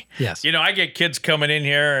away. Yes. I get kids coming in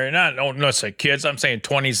here, and I don't say kids, I'm saying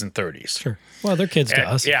 20s and 30s. Sure. Well, they're kids to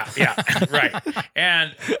us. Yeah, right.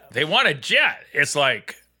 And they want a jet. It's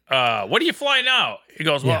like, what do you fly now? He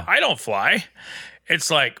goes, well, I don't fly. It's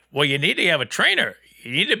like, well, you need to have a trainer.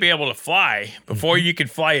 You need to be able to fly before you can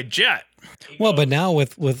fly a jet. Well, but now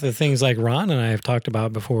with the things like Ron and I have talked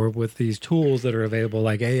about before, with these tools that are available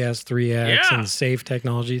like AS3X and safe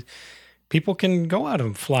technologies, people can go out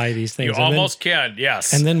and fly these things. You almost can,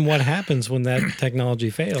 yes. And then what happens when that technology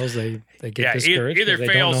fails? They get discouraged because they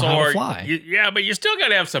don't know how to fly. But you still got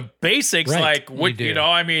to have some basics, like what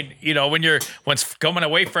I mean, when it's coming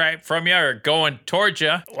away from you or going towards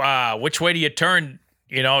you, which way do you turn?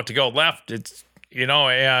 To go left. It's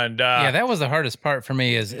and that was the hardest part for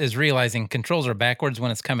me is realizing controls are backwards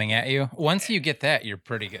when it's coming at you. Once you get that, you're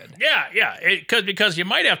pretty good. Yeah, because you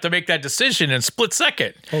might have to make that decision in a split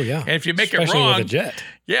second. Oh yeah, and if you make especially it wrong, with a jet.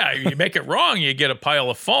 Yeah, you make it wrong, you get a pile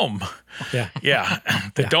of foam. Yeah,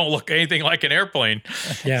 that don't look anything like an airplane.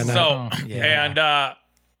 Yeah, no.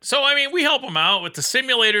 So I mean, we help them out with the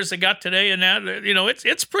simulators they got today, and that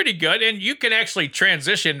it's pretty good. And you can actually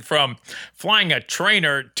transition from flying a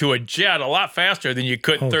trainer to a jet a lot faster than you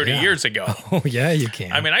could 30 years ago. Oh yeah, you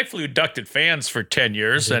can. I mean, I flew ducted fans for 10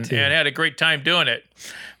 years and had a great time doing it.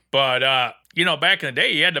 But back in the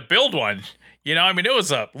day, you had to build one. I mean, it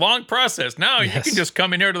was a long process. Now you can just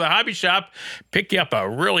come in here to the hobby shop, pick you up a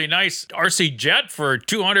really nice RC jet for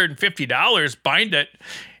 $250, bind it,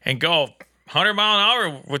 and go 100 mile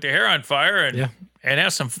an hour with your hair on fire and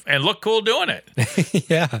have some and look cool doing it.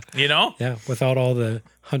 Yeah. Yeah, without all the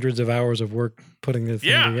hundreds of hours of work putting the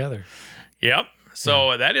thing together. Yep.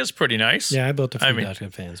 So that is pretty nice. Yeah, I built a few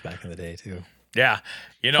ducted fans back in the day too. Yeah.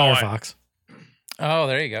 Firefox. Oh,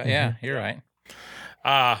 there you go. Yeah, you're right.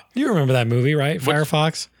 You remember that movie, right?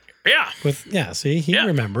 Firefox? Yeah. See, he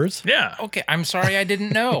remembers. Yeah. Okay, I'm sorry I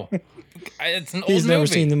didn't know. It's an old He's movie. never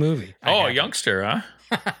seen the movie. Oh, a youngster, huh?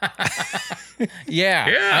 Yeah,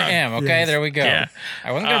 I am. Okay, Yes. there we go. Yeah.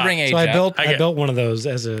 I wasn't gonna bring age So I up. built one of those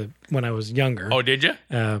when I was younger. Oh, did you?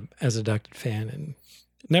 As a ducted fan, and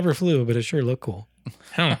never flew, but it sure looked cool.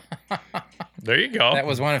 There you go. That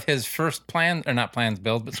was one of his first build,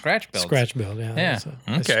 but scratch builds. Scratch build, yeah. Yeah.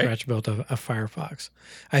 I scratch built a Firefox.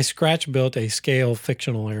 I scratch built a scale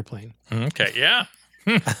fictional airplane. Okay, yeah.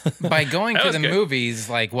 By going to the good. movies,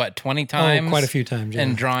 20 times? Oh, quite a few times, yeah.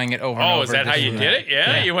 And drawing it over and over. Oh, is that how you did it?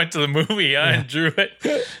 Yeah, you went to the movie and drew it.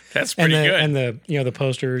 That's pretty good. And the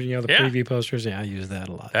posters, the preview posters, I use that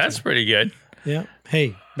a lot. That's pretty good. Yeah.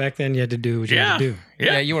 Hey, back then you had to do what you had to do.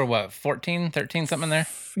 Yeah, you were what, 14, 13, something there?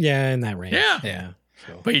 Yeah, in that range. Yeah.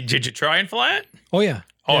 So. But did you try and fly it? Oh, yeah.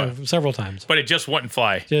 Oh. Yeah, several times. But it just wouldn't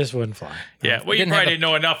fly. Just wouldn't fly. Yeah. Well, you probably didn't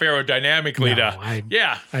know enough aerodynamically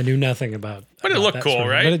I knew nothing about. But it looked that cool, sort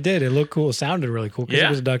of- right? But it did. It looked cool. It sounded really cool because it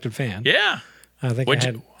was a ducted fan. Yeah. I think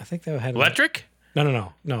I had Electric?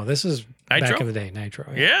 No. This is Nitro? back in the day,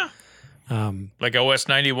 Nitro. Yeah. Like OS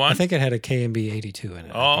 91? I think it had a KMB 82 in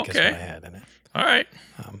it. Oh, I think okay. Is what I had in it. All right.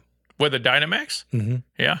 With a Dynamax? Mm-hmm.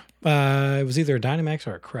 Yeah. It was either a Dynamax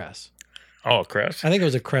or a Crest. Oh, Crest. I think it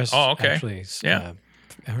was a Crest. Oh, okay. Actually, Yeah.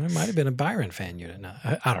 It might have been a Byron fan unit. No,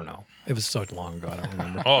 I don't know. It was so long ago. I don't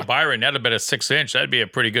remember. Oh, Byron, that'd have been a 6-inch. That'd be a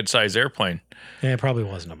pretty good size airplane. Yeah, it probably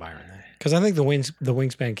wasn't a Byron. Because I think the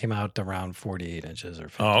wingspan came out around 48 inches or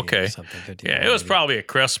 50 Oh, okay. something. 50, Yeah, it was probably a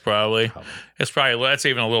Crest, probably. It's probably, that's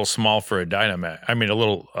even a little small for a Dynamax. I mean, a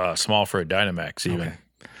little small for a Dynamax, even.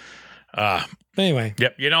 Okay. Anyway.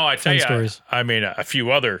 Yep. You know, I tell Fun you, stories. I mean, a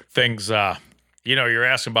few other things. You know, you're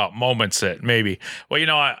asking about moments that maybe. Well, you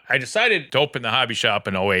know, I decided to open the hobby shop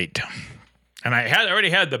in 2008. And I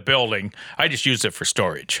already had the building. I just used it for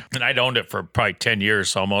storage. And I'd owned it for probably 10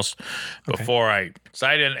 years almost before I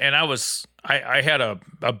decided. And I had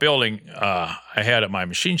a building I had at my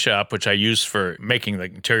machine shop, which I used for making the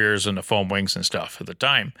interiors and the foam wings and stuff at the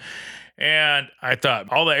time. And I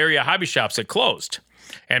thought all the area hobby shops had closed.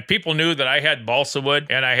 And people knew that I had balsa wood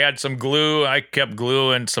and I had some glue. I kept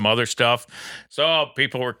glue and some other stuff. So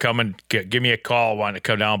people were coming, give me a call, wanting to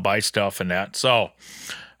come down and buy stuff and that. So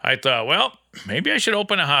I thought, well, maybe I should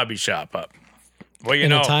open a hobby shop up. Well, you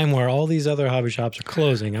in know, a time where all these other hobby shops are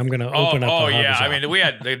closing, I'm going to open up a hobby shop. I mean, we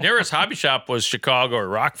had the nearest hobby shop was Chicago or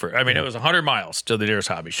Rockford. I mean, it was 100 miles to the nearest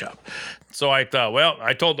hobby shop. So I thought, well,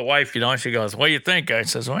 I told the wife, you know, and she goes, what do you think? I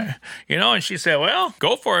says, well, you know, and she said, well,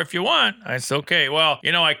 go for it if you want. I said, okay. Well,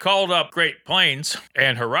 you know, I called up Great Plains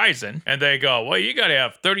and Horizon, and they go, well, you got to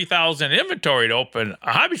have 30,000 inventory to open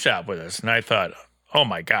a hobby shop with us. And I thought, oh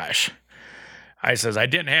my gosh. I says, I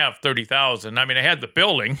didn't have 30,000. I mean, I had the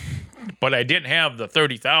building, but I didn't have the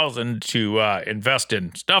 30,000 to invest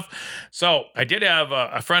in stuff. So I did have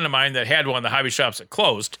a friend of mine that had one of the hobby shops that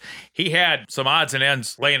closed. He had some odds and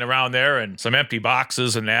ends laying around there and some empty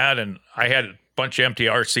boxes and that. And I had a bunch of empty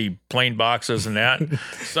RC plane boxes and that.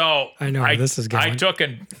 So I know where this is going. I took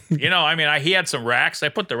and, you know, I mean, he had some racks. I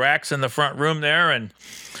put the racks in the front room there and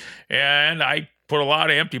I put a lot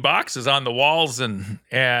of empty boxes on the walls and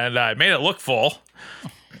I made it look full.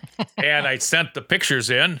 And I sent the pictures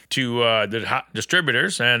in to the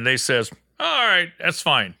distributors and they says, all right, that's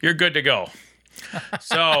fine. You're good to go.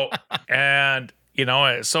 So, and you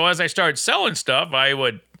know, so as I started selling stuff, I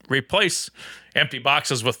would replace empty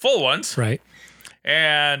boxes with full ones. Right.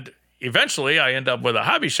 And eventually I end up with a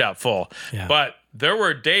hobby shop full. Yeah. But there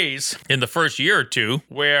were days in the first year or two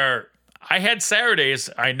where I had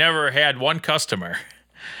Saturdays I never had one customer,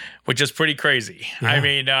 which is pretty crazy. Yeah. I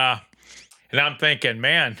mean, and I'm thinking,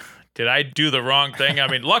 man, did I do the wrong thing? I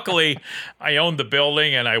mean, luckily I owned the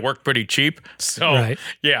building and I worked pretty cheap. So Right.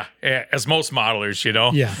 yeah, as most modelers, you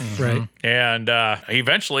know. Yeah, right. And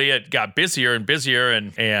eventually it got busier and busier,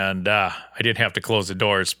 and I didn't have to close the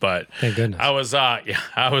doors. But Thank goodness.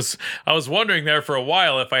 I was wondering there for a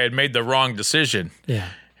while if I had made the wrong decision, Yeah.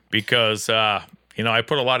 because you know, I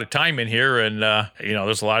put a lot of time in here, and you know,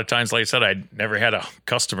 there's a lot of times, like I said, I never had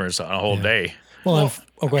customers on a whole day. Well,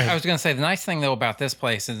 go ahead. I was going to say, the nice thing, though, about this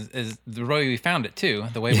place is the way we found it, too.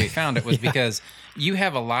 The way we found it was because you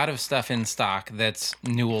have a lot of stuff in stock that's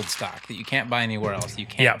new old stock that you can't buy anywhere else. You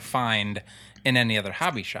can't find in any other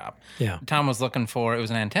hobby shop. Yeah. Tom was looking for, it was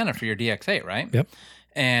an antenna for your DX8, right? Yep.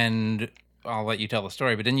 And I'll let you tell the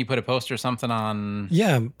story, but didn't you put a poster or something on?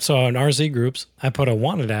 Yeah. So in RZ groups, I put a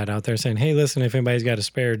wanted ad out there saying, hey, listen, if anybody's got a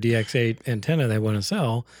spare DX8 antenna they want to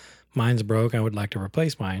sell, mine's broke. I would like to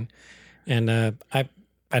replace mine. And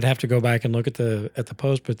I'd have to go back and look at the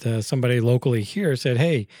post, but somebody locally here said,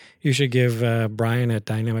 hey, you should give Brian at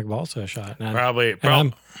Dynamic Balsa a shot. And Probably.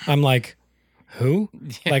 I'm like, who?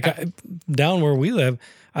 Yeah. Like down where we live,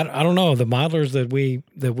 I don't know. The modelers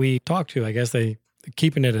that we talk to, I guess they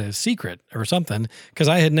keeping it a secret or something, because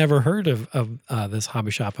I had never heard of this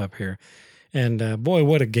hobby shop up here. And boy,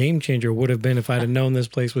 what a game changer would have been if I'd have known this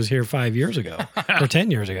place was here 5 years ago or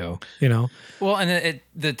 10 years ago, you know? Well, and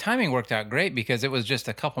the timing worked out great because it was just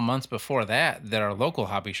a couple months before that our local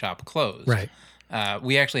hobby shop closed. Right.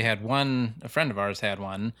 We actually had one, a friend of ours had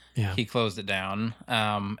one. Yeah. He closed it down.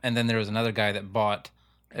 And then there was another guy that bought,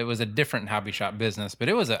 it was a different hobby shop business, but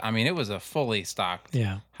it was a fully stocked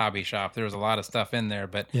hobby shop. There was a lot of stuff in there,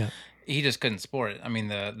 but he just couldn't sport it. I mean,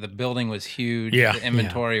 the building was huge. Yeah. The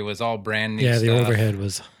inventory was all brand new Yeah, stuff. the overhead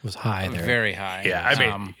was high there. Very high. Yeah, I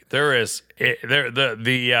mean,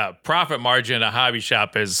 the profit margin in a hobby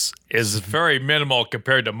shop is very minimal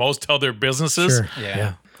compared to most other businesses. Sure.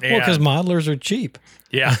 Yeah. Well, because modelers are cheap.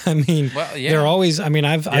 Yeah. I mean, Well, yeah. they're always. I mean,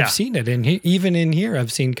 I've seen it, and even in here,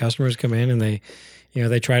 I've seen customers come in and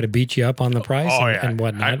they try to beat you up on the price and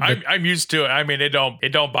whatnot. I'm used to it. I mean, it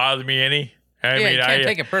don't bother me any. Yeah, you can't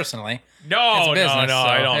take it personally. No, It's business, no, so,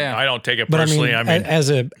 I don't. yeah. I don't take it But personally. I mean, as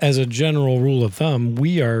a general rule of thumb,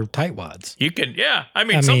 we are tightwads. you can. Yeah, I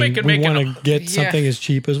mean, somebody can we make want to get Yeah. something as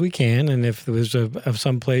cheap as we can, and if there was of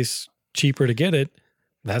some place cheaper to get it,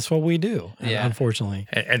 that's what we do. Yeah. Unfortunately,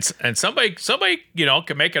 and somebody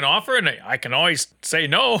can make an offer, and I can always say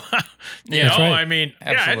no. you That's know, right. I mean, yeah.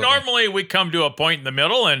 And Absolutely. normally we come to a point in the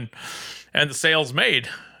middle, and the sale's made.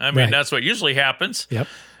 I mean, Right. that's what usually happens. yep,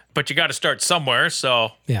 But you got to start somewhere.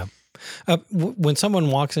 So yeah. When someone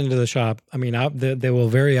walks into the shop, I mean, they will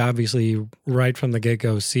very obviously, right from the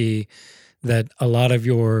get-go, see that a lot of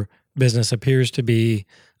your business appears to be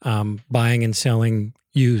buying and selling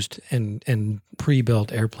used and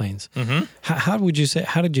pre-built airplanes. Mm-hmm. How would you say?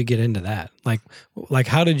 How did you get into that? Like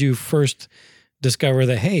how did you first discover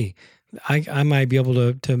that? Hey, I might be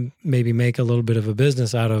able to maybe make a little bit of a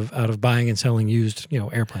business out of buying and selling used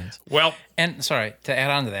airplanes. well, And sorry, to add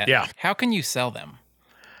on to that, Yeah. how can you sell them?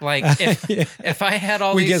 Like if I had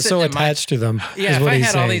all We these get so sitting in my- attached to them. Yeah, is if what I he's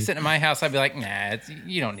had all saying. these sitting in my house, I'd be like, nah,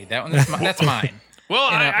 you don't need that one. That's mine. well,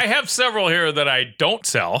 know- I have several here that I don't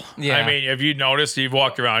sell. Yeah. I mean, if you noticed, you've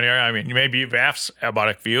walked around here. I mean, maybe you've asked about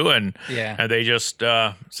a few, and Yeah. they just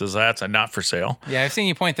says that's a not for sale. Yeah, I've seen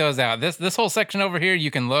you point those out. This whole section over here, you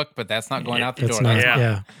can look, but that's not going out the That's door. not- That's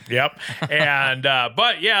Yeah. Yeah. Yep. And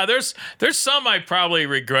but yeah, there's some I probably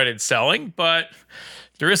regretted selling, but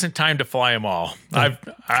there isn't time to fly them all. Then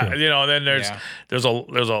there's Yeah. there's a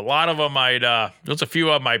lot of them there's a few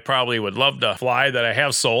of them I probably would love to fly that I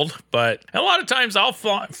have sold, but a lot of times I'll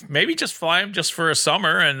maybe just fly them just for a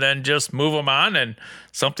summer and then just move them on, and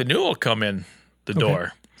something new will come in the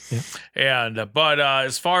door. Yeah. And but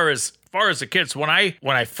as far as the kids, when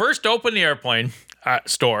I first opened the airplane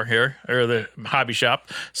store here, or the hobby shop,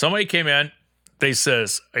 somebody came in. They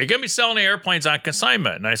says, "Are you gonna be selling the airplanes on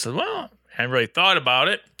consignment?" And I said, "Well, I hadn't really thought about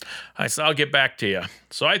it." I said, "I'll get back to you."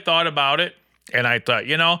 So I thought about it, and I thought,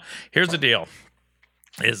 here's the deal: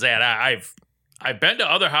 is that I've been to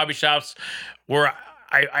other hobby shops where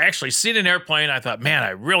I actually seen an airplane. I thought, man, I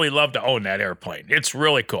really love to own that airplane. It's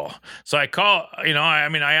really cool. So I call, I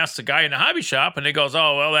asked the guy in the hobby shop, and he goes,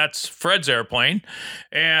 "Oh, well, that's Fred's airplane,"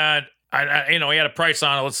 and he had a price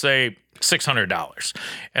on it, let's say $600,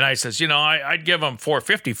 and I says, I'd give him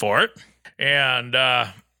 $450 for it, and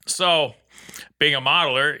so. Being a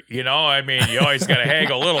modeler, you always got to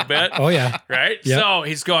haggle a little bit. Oh yeah. Right? Yep. So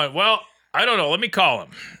he's going, well, I don't know. Let me call him.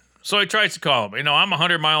 So he tries to call him. I'm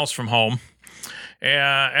 100 miles from home.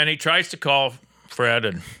 And he tries to call Fred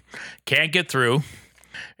and can't get through.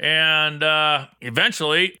 And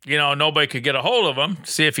eventually, nobody could get a hold of him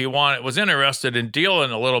to see if he was interested in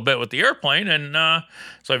dealing a little bit with the airplane. And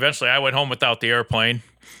so eventually I went home without the airplane.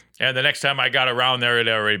 And the next time I got around there, it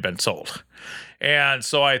had already been sold. And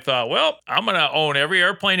so I thought, well, I'm going to own every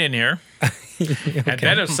airplane in here. And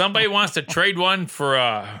then if somebody wants to trade one for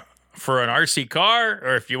an RC car,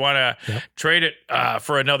 or if you want to trade it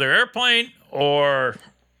for another airplane or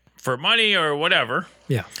for money or whatever,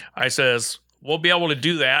 Yeah. I says, we'll be able to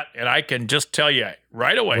do that. And I can just tell you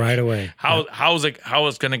right away how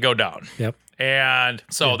it's going to go down. Yep. And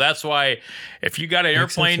so that's why if you got an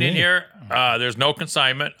sense airplane to in me. here, there's no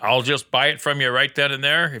consignment. I'll just buy it from you right then and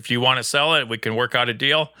there. If you want to sell it, we can work out a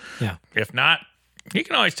deal. Yeah. If not, you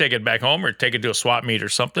can always take it back home or take it to a swap meet or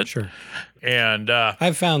something. Sure. And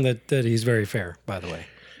I've found that he's very fair, by the way.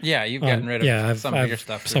 Yeah, you've gotten rid of some of your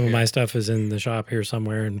stuff. Some of my stuff is in the shop here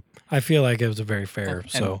somewhere, and I feel like it was very fair.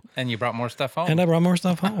 And you brought more stuff home. And I brought more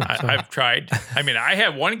stuff home. So. I've tried. I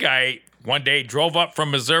had one guy one day drove up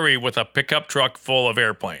from Missouri with a pickup truck full of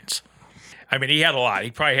airplanes. He had a lot.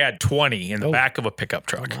 He probably had 20 in the back of a pickup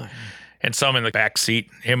truck, and some in the back seat.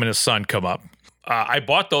 Him and his son come up. I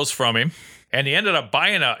bought those from him, and he ended up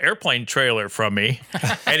buying an airplane trailer from me,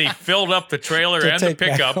 and he filled up the trailer and the take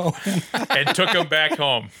back pickup home. and took them back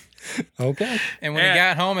home. Okay. And when he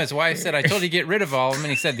got home, his wife said, "I told you to get rid of all of them."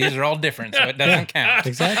 And he said, "These are all different, so it doesn't count."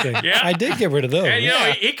 Exactly. Yeah. I did get rid of those. And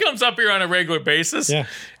he comes up here on a regular basis, Yeah.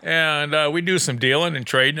 and we do some dealing and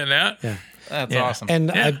trading and that. Yeah. That's Yeah. awesome.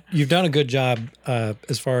 And Yeah. you've done a good job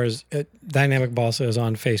as far as Dynamic Balsa is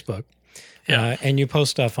on Facebook. Yeah. And you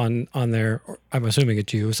post stuff on there. Or I'm assuming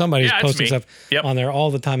it's you. Somebody's Yeah, it's posting me. stuff Yep. on there all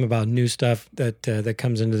the time about new stuff that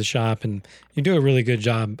comes into the shop, and you do a really good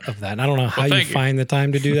job of that. And I don't know how you thank you. find the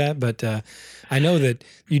time to do that, but I know that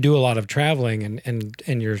you do a lot of traveling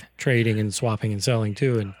and you're trading and swapping and selling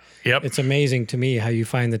too. And Yep. it's amazing to me how you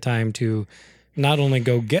find the time to not only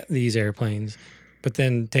go get these airplanes, but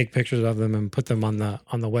then take pictures of them and put them on the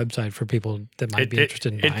website for people that might be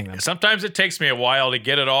interested in buying them. Sometimes it takes me a while to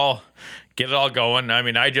get it all going.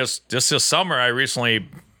 This summer I recently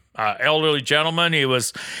elderly gentleman. He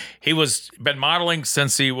was been modeling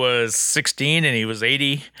since he was 16, and he was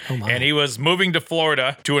 80, and he was moving to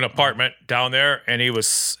Florida to an apartment down there, and he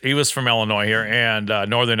was from Illinois here and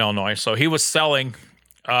northern Illinois, so he was selling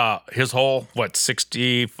his whole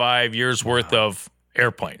 65 years worth of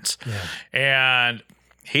airplanes, and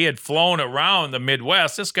he had flown around the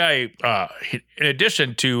Midwest. This guy, in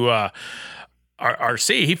addition to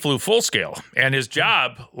RC, he flew full scale, and his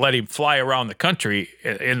job let him fly around the country.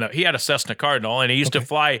 He had a Cessna Cardinal, and he used to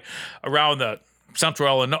fly around the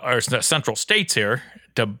central states here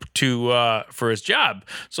for his job.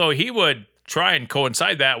 So he would try and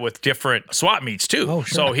coincide that with different swap meets too. Oh,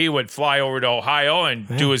 sure. So he would fly over to Ohio and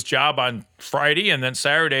do his job on Friday, and then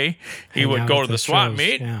Saturday he would go to the swap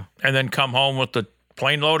meet and then come home with the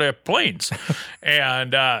plane load of planes.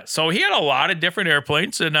 And so he had a lot of different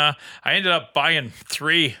airplanes, and I ended up buying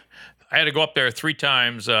 3. I had to go up there 3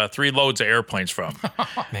 times, 3 loads of airplanes from.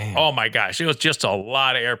 Oh my gosh, it was just a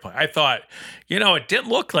lot of airplanes. I thought, it didn't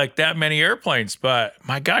look like that many airplanes, but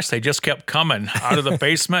my gosh, they just kept coming out of the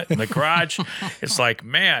basement and the garage. It's like,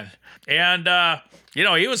 man. And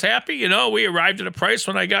he was happy. We arrived at a price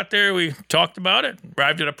when I got there. We talked about it,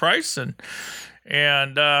 arrived at a price, and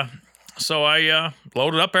so I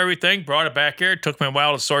loaded up everything, brought it back here. It took me a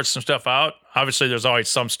while to sort some stuff out. Obviously, there's always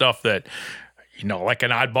some stuff that, like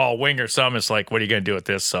an oddball wing or something. It's like, what are you going to do with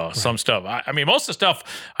this? So some stuff. I mean, most of the stuff,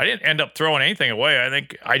 I didn't end up throwing anything away. I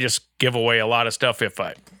think I just give away a lot of stuff if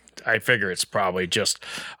I figure it's probably just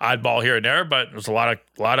oddball here and there. But there's a lot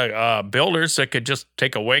of builders that could just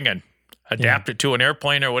take a wing and adapt it to an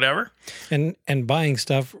airplane or whatever. And buying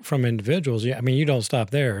stuff from individuals. I mean, you don't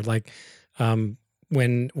stop there. Like, when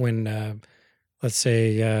let's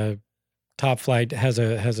say Top Flight has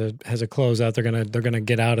a closeout, they're gonna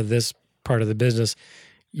get out of this part of the business,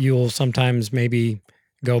 you'll sometimes maybe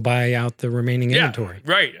go buy out the remaining inventory.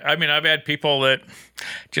 Right. I mean, I've had people that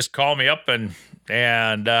just call me up and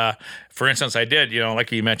for instance, I did,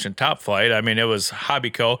 like you mentioned, Top Flight. I mean, it was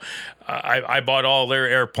Hobbyco. I bought all their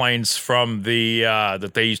airplanes from the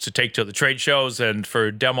that they used to take to the trade shows and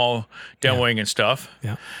for demoing and stuff.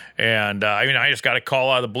 Yeah. And I just got a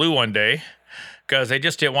call out of the blue one day because they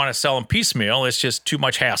just didn't want to sell them piecemeal. It's just too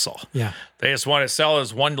much hassle. Yeah. They just want to sell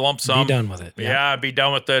as one lump sum. Be done with it. Yeah, be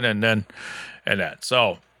done with it, and that.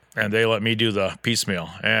 So. And they let me do the piecemeal.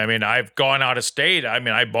 And I mean, I've gone out of state. I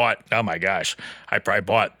mean, I probably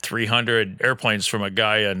bought 300 airplanes from a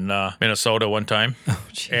guy in Minnesota one time. Oh,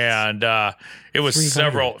 and it was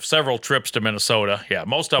 300. several trips to Minnesota. Yeah,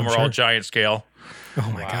 most of them were all giant scale.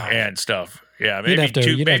 Oh my God. And stuff. Yeah, maybe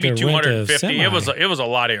 250. It was a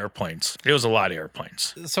lot of airplanes.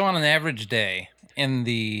 So on an average day in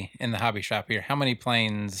the hobby shop here, how many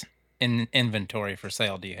planes in inventory for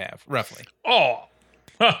sale do you have, roughly? Oh.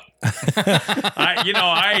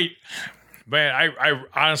 I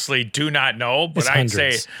honestly do not know, but I'd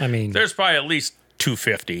say there's probably at least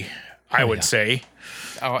 250. I would say.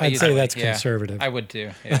 Oh, I'd say that's conservative. I would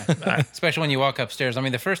too. Yeah, especially when you walk upstairs. I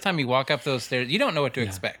mean, the first time you walk up those stairs, you don't know what to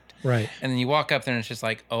expect. Right. And then you walk up there, and it's just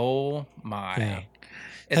like, oh my,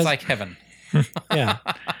 it's like heaven. Yeah.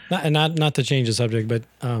 Not to change the subject, but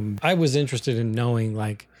I was interested in knowing,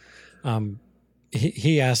 like,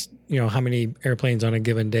 he asked, how many airplanes on a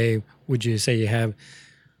given day would you say you have?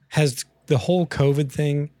 Has the whole COVID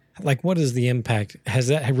thing, like, what is the impact? Has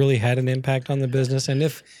that really had an impact on the business? And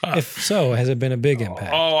if so, has it been a big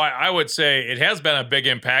impact? Oh, I would say it has been a big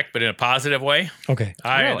impact, but in a positive way. Okay.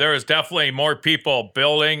 There is definitely more people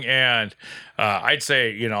building, and I'd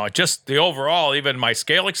say, just the overall, even my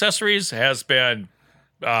scale accessories has been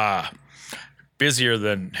busier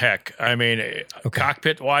than heck. I mean,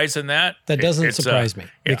 cockpit wise in that. That doesn't surprise me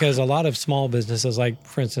because a lot of small businesses, like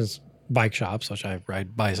for instance, bike shops, which I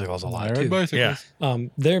ride bicycles a lot too. Bicycles. Yeah.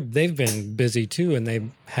 They've been busy too, and they've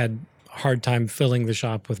had a hard time filling the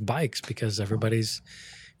shop with bikes because everybody's,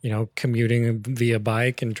 commuting via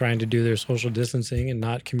bike and trying to do their social distancing and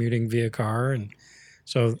not commuting via car. And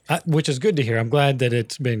so, which is good to hear. I'm glad that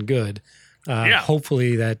it's been good.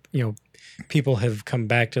 Hopefully that, people have come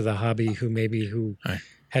back to the hobby who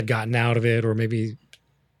had gotten out of it, or maybe,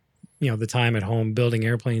 the time at home building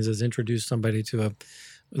airplanes has introduced somebody to a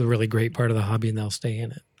really great part of the hobby, and they'll stay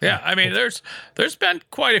in it. Yeah, I mean, there's been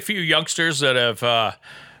quite a few youngsters that have, are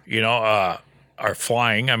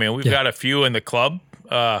flying. I mean, we've got a few in the club.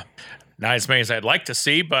 Not as many as I'd like to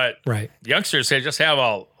see, but youngsters, they just have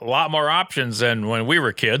a lot more options than when we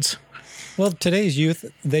were kids. Well, today's youth,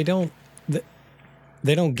 they don't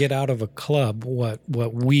get out of a club what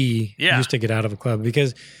we used to get out of a club.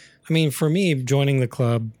 Because, I mean, for me, joining the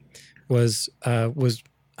club was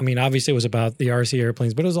I mean, obviously it was about the RC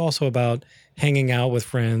airplanes, but it was also about hanging out with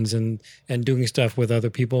friends and doing stuff with other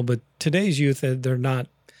people. But today's youth, they're not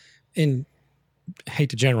in, hate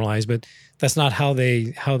to generalize, but that's not how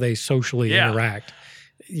they socially interact.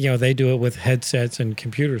 You know, they do it with headsets and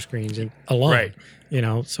computer screens and alone. Right. You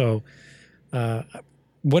know, so how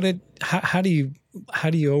do you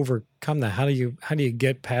overcome that? How do you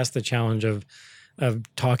get past the challenge of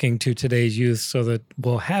talking to today's youth so that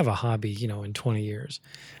we'll have a hobby, you know, in 20 years?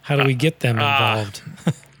 How do we get them involved?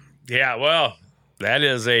 Yeah, well, that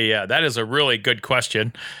is a really good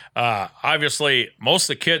question. Obviously, most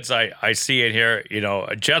of the kids I see in here, you know,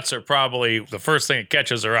 jets are probably the first thing that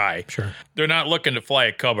catches their eye. Sure. They're not looking to fly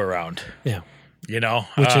a Cub around. Yeah. You know,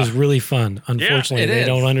 which is really fun. Unfortunately, they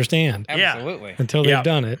don't understand Absolutely. until they've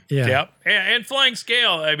done it. Yeah. Yep. And flying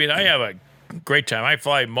scale, I mean, I have a great time. I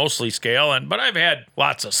fly mostly scale, but I've had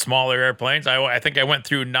lots of smaller airplanes. I think I went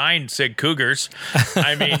through 9 Sig Cougars.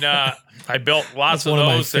 I mean, I built lots of those.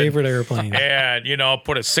 One of my favorite airplanes. And, you know,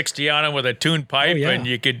 put a 60 on them with a tuned pipe, and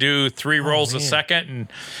you could do 3 rolls a second. And,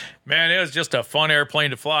 man, it was just a fun airplane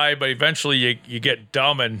to fly. But eventually you get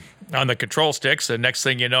dumb and on the control sticks, and next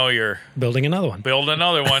thing you know, you're building another one.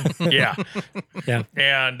 Yeah.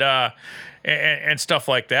 Yeah. And stuff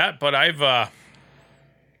like that. But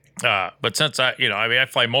but since I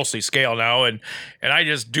fly mostly scale now, and I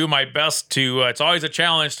just do my best to. It's always a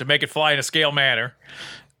challenge to make it fly in a scale manner,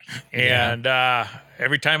 and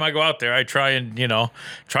every time I go out there, I try and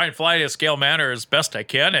fly in a scale manner as best I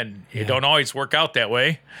can, and it don't always work out that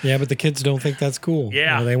way. Yeah, but the kids don't think that's cool.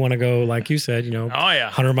 Yeah, you know, they want to go, like you said,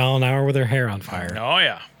 100 mile an hour with their hair on fire. Oh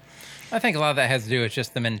yeah. I think a lot of that has to do with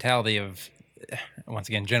just the mentality of, once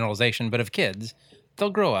again, generalization, but of kids. They'll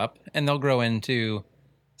grow up and they'll grow into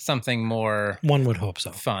something more, one would hope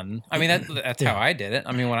so, fun. I mean, that's how I did it.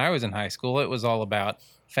 I mean, when I was in high school, it was all about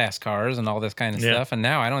fast cars and all this kind of stuff. And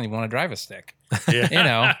now I don't even want to drive a stick. Yeah. You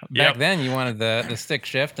know, back then you wanted the stick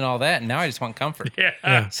shift and all that. And now I just want comfort.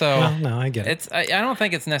 Yeah. So no, I get it. I don't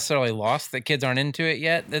think it's necessarily lost that kids aren't into it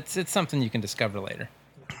yet. It's something you can discover later.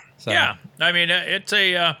 So. Yeah. I mean, it's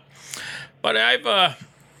but I've,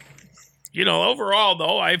 overall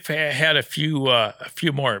though, I've had a few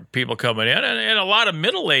more people coming in, and a lot of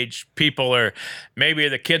middle-aged people are. Maybe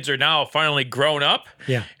the kids are now finally grown up.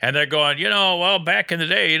 Yeah, and they're going. Well, back in the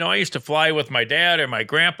day, I used to fly with my dad or my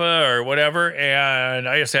grandpa or whatever, and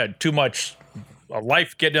I just had too much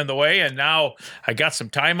life getting in the way, and now I got some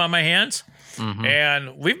time on my hands. Mm-hmm.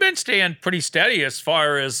 And we've been staying pretty steady as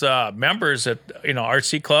far as members at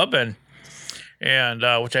RC Club and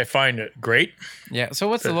which I find great. Yeah. So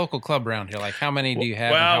what's the local club around here? Like, how many do you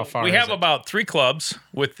have? Well, and how far we is have it? about 3 clubs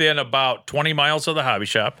within about 20 miles of the hobby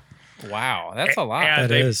shop. Wow, that's a lot.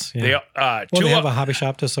 That is. Yeah. They have a hobby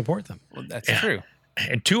shop to support them. Well, that's true.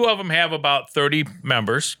 And 2 of them have about 30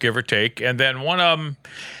 members, give or take, and then one of them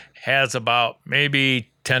has about maybe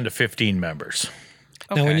 10 to 15 members.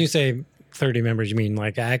 Okay. Now, when you say 30 members, you mean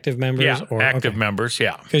like active members? Yeah, active members,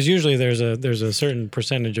 yeah. Because usually there's a certain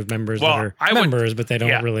percentage of members that are members, but they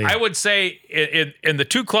don't really. I would say in the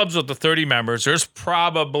 2 clubs with the 30 members, there's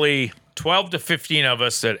probably 12 to 15 of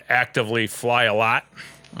us that actively fly a lot.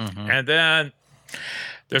 Mm-hmm. And then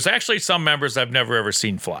there's actually some members I've never ever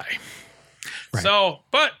seen fly. Right. So,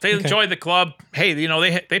 but they enjoy the club. Hey,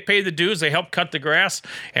 they pay the dues. They help cut the grass.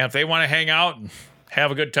 And if they want to hang out and have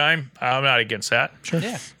a good time, I'm not against that. Sure.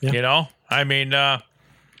 Yeah. I mean,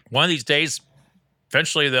 one of these days,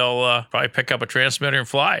 eventually they'll probably pick up a transmitter and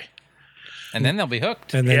fly. And then they'll be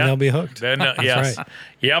hooked. And then they'll be hooked. Then, yes. Right.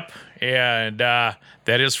 Yep. And that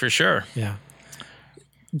is for sure. Yeah.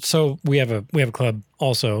 So we have a club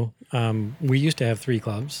also. We used to have 3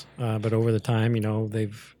 clubs, but over the time,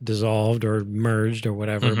 they've dissolved or merged or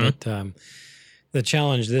whatever. Mm-hmm. But the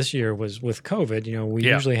challenge this year was with COVID. We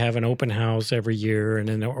usually have an open house every year, and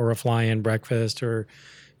then or a fly-in breakfast, or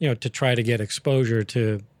to try to get exposure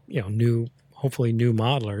to hopefully new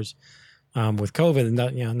modelers. With COVID,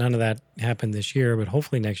 none of that happened this year, but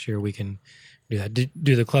hopefully next year we can do that.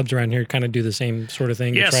 Do the clubs around here kind of do the same sort of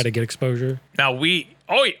thing to try to get exposure? Now we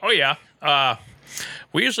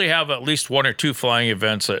usually have at least 1 or 2 flying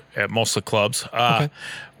events at most of the clubs. Okay.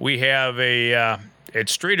 We have at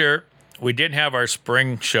Streeter, we didn't have our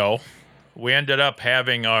spring show. We ended up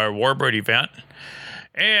having our Warbird event.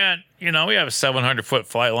 And, we have a 700-foot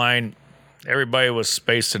flight line. Everybody was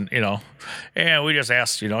spaced and we just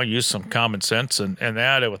asked, use some common sense and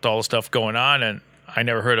that with all the stuff going on. And I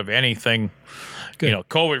never heard of anything,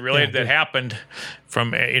 COVID related that happened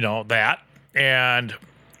from, that. And,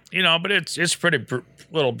 but it's pretty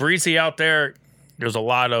little breezy out there. There's a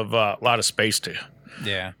lot of space to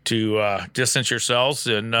Yeah. to distance yourselves.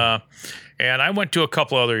 And I went to a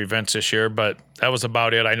couple other events this year, but that was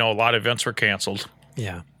about it. I know a lot of events were canceled.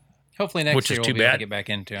 Yeah. Hopefully next Which year is we'll too be able to bad. get back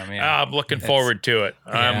into them. Yeah. I'm looking forward to it.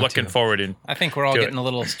 I'm looking forward in. I think we're all do getting it. a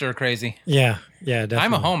little stir crazy. Yeah. Yeah. Definitely.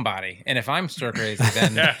 I'm a homebody, and if I'm stir crazy,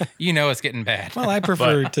 then you know it's getting bad. Well, I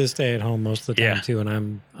prefer to stay at home most of the time Yeah. too,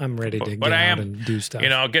 and I'm ready to But get I out am, and do stuff.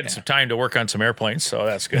 getting some time to work on some airplanes, so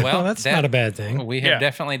that's good. well, that's not a bad thing. We have Yeah.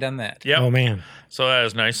 definitely done that. Yep. Oh man. So that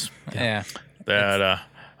is nice. Yeah. That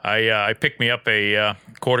I picked me up a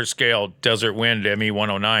quarter scale Desert Wind ME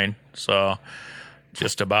 109, so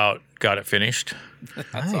just about got it finished.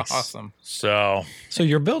 That's Nice. awesome. So So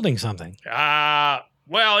you're building something.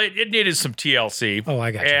 well, it needed some TLC. Oh, I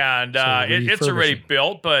got you. And So it's already refurbishing.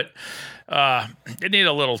 built, but it needed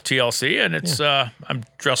a little TLC, and it's I'm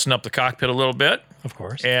dressing up the cockpit a little bit, Of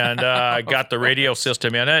course. and I got the radio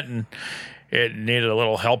system in it, and it needed a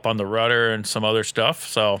little help on the rudder and some other stuff.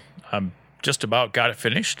 So I'm just about got it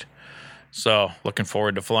finished. So looking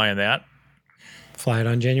forward to flying that. Fly it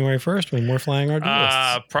on January 1st when we're flying our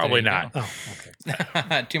duelists. Probably There you not. go. Oh,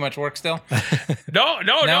 okay. Too much work still?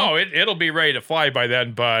 No. It'll be ready to fly by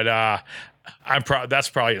then, but that's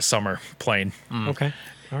probably a summer plane. Okay.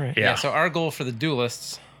 All right. Yeah. So our goal for the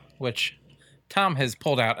duelists, which Tom has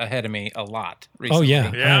pulled out ahead of me a lot Oh recently.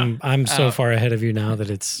 yeah. Yeah. I'm so far ahead of you now that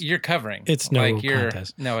it's You're covering. no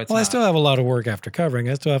contest. No, it's well, not. I still have a lot of work after covering.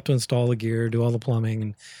 I still have to install the gear, do all the plumbing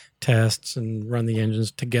and tests, and run the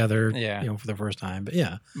engines together. Yeah. For the first time. But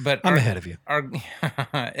yeah, But I'm our- ahead of you. Our,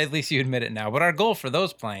 at least you admit it now. But our goal for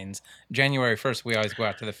those planes, January 1st, we always go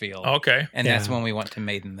out to the field. Okay. And that's Yeah. when we want to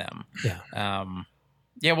maiden them. Yeah.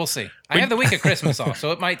 Yeah, we'll see. I have the week of Christmas off,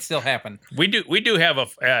 so it might still happen. We do have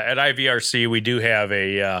at IVRC we do have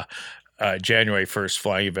a January 1st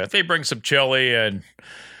flying event. They bring some chili and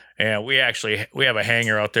we have a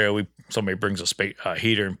hangar out there. Somebody brings a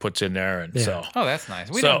heater and puts in there, and Yeah. so Oh, that's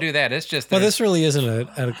nice. We So- don't do that. It's just Well, there's- this really isn't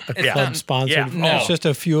a Yeah. club sponsored. Yeah. No. It's just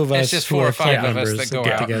a few of us. It's just who 4 or are 5 club of us members that go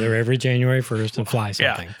get out. together every January 1st and fly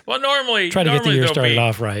something. yeah. Well, normally Try to get the normally year there'll started be-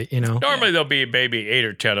 off right. Normally there'll be maybe 8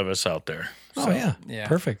 or 10 of us out there. Oh yeah. Yeah.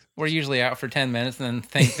 Perfect. we're usually out for 10 minutes and then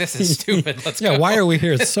think, this is stupid. Let's go. Yeah. Why are we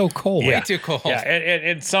here? It's so cold. Way too cold. Yeah,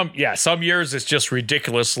 and some years it's just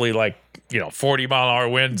ridiculously 40-mile-an-hour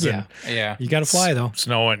winds Yeah. Yeah. You got to fly though. and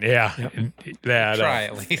snowing. Yeah, and that Try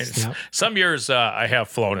at least. it's- Yep. Some years I have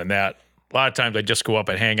flown in that. A lot of times I just go up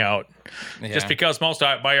and hang out, Yeah. just because most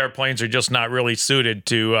of my airplanes are just not really suited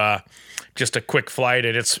to just a quick flight,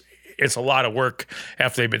 and it's a lot of work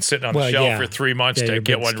after they've been sitting on the Well, shelf yeah. for 3 months Yeah, to your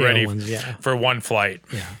get big one scale ready ones, yeah. for one flight.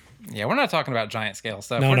 Yeah. Yeah, we're not talking about giant scale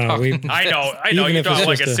stuff. No, we're no, talking I know. Even You're if it's talking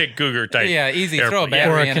like just a a- sick Cougar type. Yeah, easy, throw a airplane.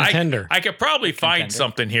 battery Or a in it. contender. I could probably find Contender.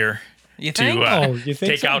 something here You think? to Oh, you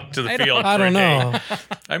think take so? out to the I don't- field. I for a don't day. know.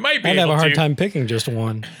 I might be I'd have able a hard to. time picking just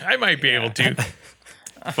one. I might be able to.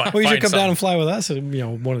 Well, you should come down and fly with us. One of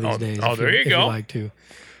these Oh, days. oh, if there you if go. You'd like to.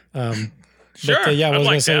 Sure. But yeah, what I was I'd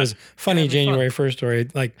going like to say that. was funny. That'd be January 1st story,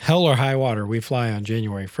 like hell or high water, we fly on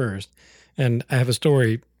January 1st. And I have a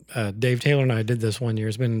story. Dave Taylor and I did this one year.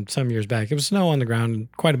 It's been some years back. It was snow on the ground,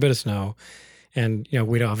 quite a bit of snow. And,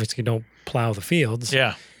 we obviously don't plow the fields,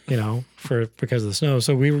 Yeah. because of the snow.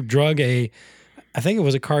 So we drug I think it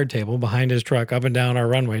was a card table behind his truck up and down our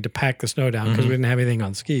runway to pack the snow down because we didn't have anything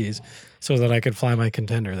on skis so that I could fly my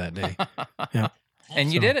contender that day. Yeah.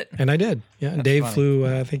 And you did it. And I did. Yeah. And Dave funny.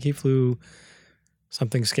 flew, I think he flew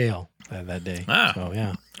something scale that day. Ah. So,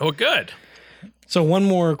 yeah. Oh, good. So, one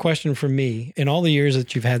more question from me. In all the years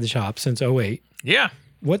that you've had the shop since 08, Yeah.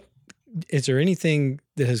 what is there anything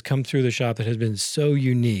that has come through the shop that has been so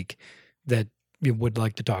unique that you would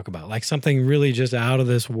like to talk about? Like something really just out of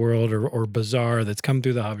this world or bizarre that's come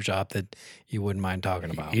through the hub shop that you wouldn't mind talking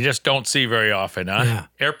about? You just don't see very often, huh? Yeah.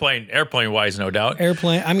 Airplane wise, no doubt.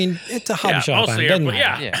 Airplane. I mean, it's a hub shop. mostly It doesn't airplane.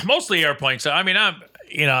 matter. Yeah, Yeah. mostly airplanes. So, I mean,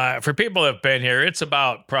 for people that have been here, it's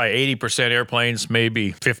about probably 80% airplanes,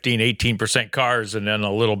 maybe 15, 18% cars, and then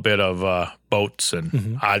a little bit of boats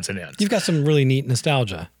and odds and ends. You've got some really neat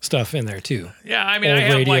nostalgia stuff in there too. Yeah, I mean, old I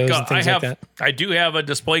have radios and things like that. I do have a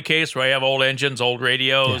display case where I have old engines, old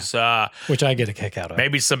radios, Which I get a kick out of.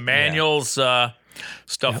 maybe some manuals,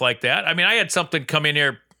 stuff like that. I mean, I had something come in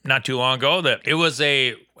here not too long ago that it was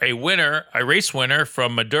a race winner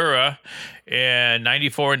from Madura in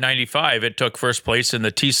 94 and 95. It took first place in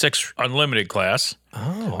the T6 Unlimited class.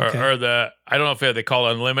 Oh, Or, okay. or I don't know if they call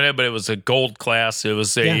it unlimited, but it was a gold class. It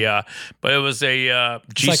was a, but it was a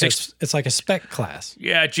G6. It's like a spec class.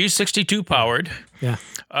 Yeah, G62 powered. Yeah.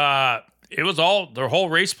 It was their whole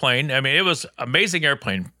race plane. I mean, it was amazing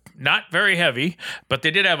airplane. not very heavy, but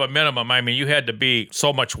they did have a minimum. I mean, you had to be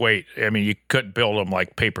so much weight. I mean, you couldn't build them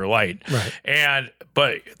like paper light. Right.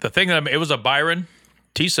 But the thing that it was a Byron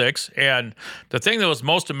T6, and the thing that was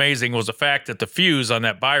most amazing was the fact that the fuse on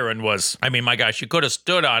that Byron was, I mean, my gosh, you could have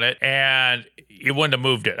stood on it and you wouldn't have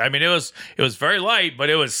moved it. I mean, it was very light, but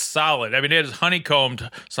it was solid. I mean, it was honeycombed.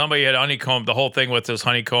 Somebody had honeycombed the whole thing with this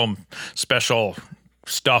honeycomb special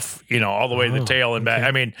stuff, all the way to the tail and back.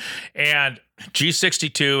 I mean, and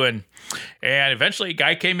G62, and eventually a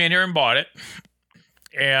guy came in here and bought it.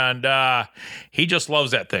 And he just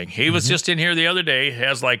loves that thing. He was just in here the other day.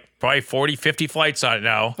 Has like probably 40, 50 flights on it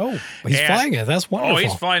now. Oh, he's flying it. That's wonderful. Oh,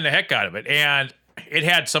 he's flying the heck out of it. And it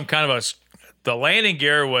had some kind of the landing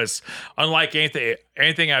gear was unlike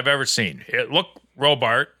anything I've ever seen. It looked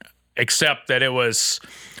Robart, except that it was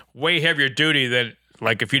way heavier duty than,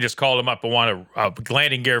 like, if you just called him up and want a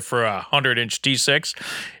landing gear for a 100-inch T6,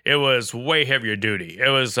 it was way heavier duty. It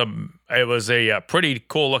was a pretty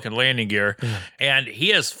cool looking landing gear, and he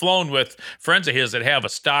has flown with friends of his that have a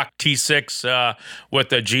stock T6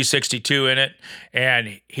 with a G62 in it,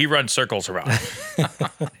 and he runs circles around.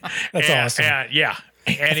 That's awesome. Yeah.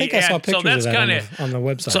 I think I saw pictures of that on the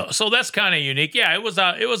website. So that's kind of unique. Yeah, it was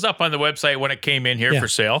up on the website when it came in here for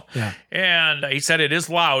sale. Yeah. And he said it is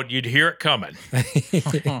loud. You'd hear it coming.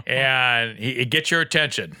 And it gets your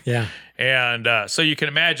attention. Yeah. And so you can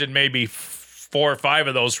imagine maybe 4 or 5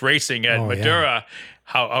 of those racing at Madura,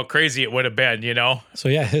 how crazy it would have been, So,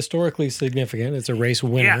 yeah, historically significant. It's a race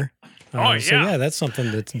winner. Yeah. So, yeah, that's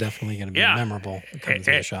something that's definitely going to be memorable coming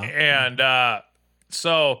to the shop. And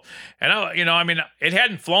so, and I mean, it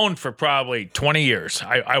hadn't flown for probably 20 years,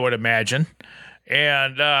 I would imagine,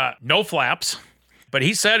 and no flaps. But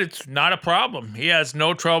he said it's not a problem. He has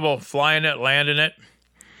no trouble flying it, landing it.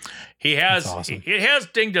 He has, awesome. It has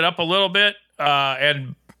dinged it up a little bit,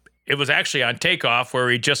 and it was actually on takeoff where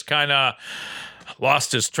he just kind of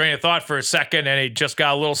lost his train of thought for a second, and he just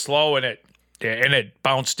got a little slow, and it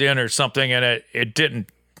bounced in or something, and it didn't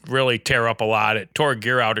really tear up a lot. It tore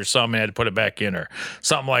gear out or something, had to put it back in or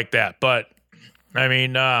something like that. But I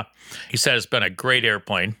mean, he said it's been a great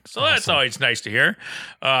airplane, so that's always nice to hear.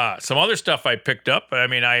 Some other stuff I picked up. I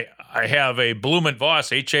mean, I have a Bloom and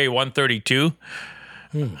Voss HA 132,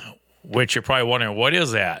 which you're probably wondering, what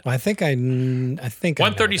is that? Well, I think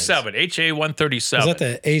 137, HA 137. Is that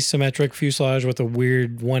the asymmetric fuselage with a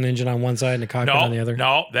weird one engine on one side and a cockpit on the other?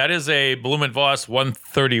 No, that is a Bloom and Voss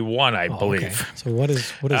 131, I believe. Okay. So what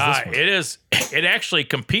is this one? It actually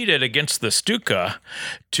competed against the Stuka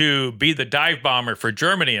to be the dive bomber for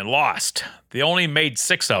Germany and lost. They only made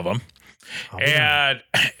 6 of them. And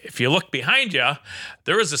if you look behind you,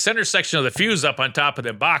 there is a center section of the fuse up on top of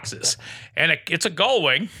the boxes. And it's a gull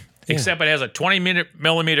wing. Except it has a 20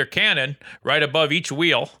 millimeter cannon right above each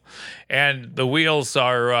wheel, and the wheels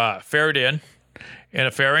are faired in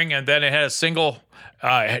a fairing, and then it had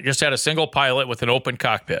just had a single pilot with an open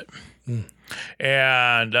cockpit.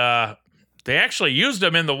 And they actually used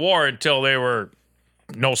them in the war until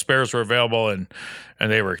no spares were available, and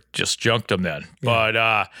they were just junked them then.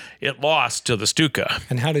 But it lost to the Stuka.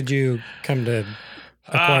 And how did you come to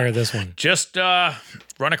acquire this one? Just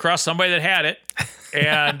run across somebody that had it.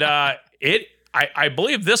 And I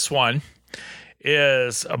believe this one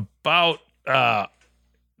is about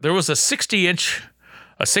there was a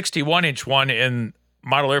 61-inch one in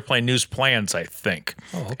Model Airplane News Plans, I think.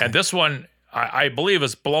 Oh, okay. And this one, I believe,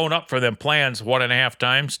 is blown up for them plans 1.5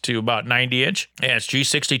 times to about 90-inch, and it's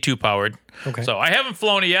G62 powered. Okay. So I haven't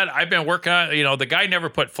flown it yet. I've been working on it. The guy never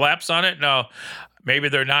put flaps on it. No. Maybe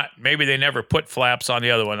they're not. Maybe they never put flaps on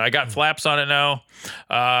the other one. I got flaps on it now.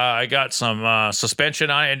 I got some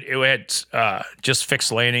suspension on it. It had just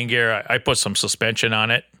fixed landing gear. I put some suspension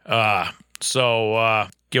on it. So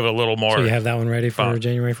give it a little more. So you have that one ready for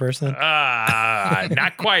January 1st then?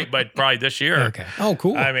 Not quite, but probably this year. Okay. Oh,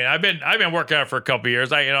 cool. I mean, I've been working on it for a couple of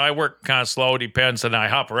years. I work kind of slow. Depends, and I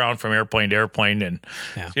hop around from airplane to airplane, and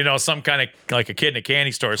some kind of like a kid in a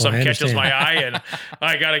candy store. Something catches my eye, and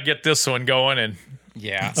I got to get this one going. And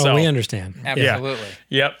so we understand. Absolutely.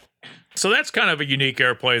 Yep. So that's kind of a unique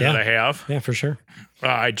airplane that I have. Yeah, for sure.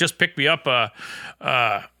 I just picked me up a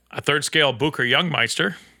third scale Bucher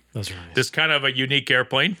Youngmeister. Those are nice. This kind of a unique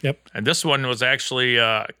airplane. Yep. And this one was actually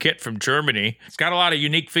a kit from Germany. It's got a lot of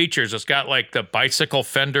unique features. It's got like the bicycle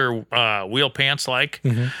fender wheel pants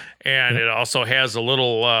and it also has a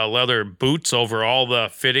little leather boots over all the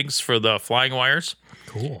fittings for the flying wires.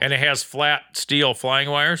 Cool. And it has flat steel flying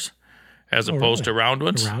wires as opposed to round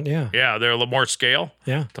ones. Yeah, they're a little more scale.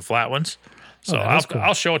 Yeah. The flat ones. So cool.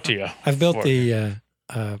 I'll show it to you. I've built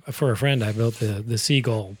for a friend, I built the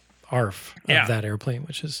Seagull ARF of that airplane,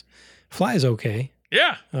 which flies okay.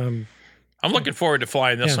 Yeah. I'm looking forward to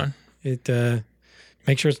flying this one. It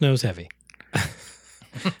make sure it's nose heavy.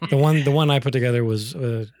 the one I put together was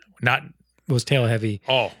tail heavy.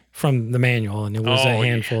 Oh. From the manual, and it was a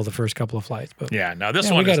handful the first couple of flights. But yeah, now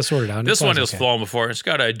this one we got to sort it out. This one has flown before. It's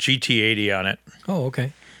got a GT80 on it. Oh,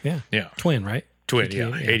 okay. Yeah. Yeah. Twin, right? Twin,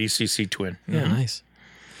 GT80, 80cc twin. Yeah, nice.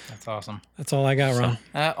 That's awesome. That's all I got, Ron.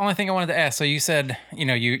 Only thing I wanted to ask. So you said,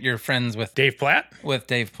 you're friends with Dave Platt? With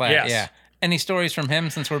Dave Platt, yes. Yeah. Any stories from him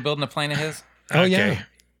since we're building a plane of his? Oh, yeah.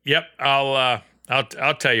 Yep.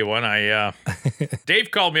 I'll tell you one.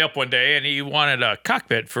 Dave called me up one day and he wanted a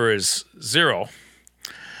cockpit for his Zero.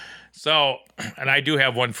 So, and I do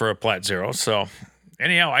have one for a Platt Zero. So,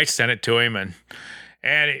 anyhow, I sent it to him, and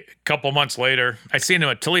a couple months later, I seen him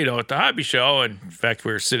at Toledo at the hobby show. And in fact,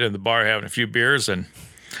 we were sitting in the bar having a few beers, and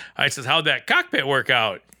I said, "How'd that cockpit work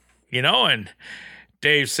out?" And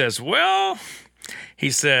Dave says, "Well," he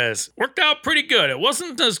says, "worked out pretty good. It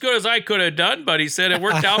wasn't as good as I could have done, but he said it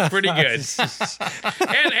worked out pretty good."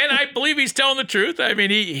 and I believe he's telling the truth. I mean,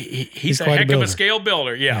 he's a heck of a scale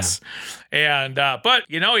builder. Yes. Yeah. And, but,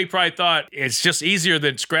 he probably thought it's just easier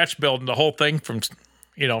than scratch building the whole thing from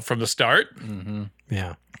the start. Mm-hmm.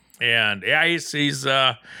 Yeah. And yeah, he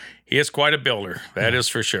is quite a builder. That is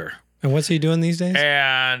for sure. And what's he doing these days?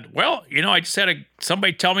 And, well, I just had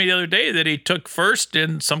somebody tell me the other day that he took first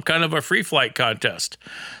in some kind of a free flight contest.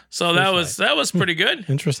 So that was pretty good.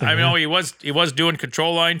 Interesting. I mean, he was doing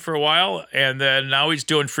control line for a while, and then now he's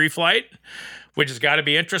doing free flight, which has got to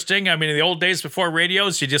be interesting. I mean, in the old days before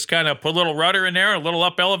radios, you just kind of put a little rudder in there, a little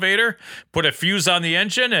up elevator, put a fuse on the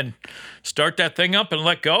engine, and start that thing up and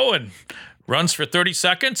let go, and runs for 30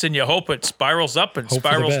 seconds, and you hope it spirals up and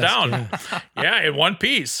spirals down. Yeah, in one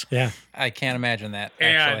piece. Yeah. I can't imagine that,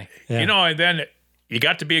 actually. And, and then you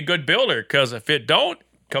got to be a good builder, because if it don't,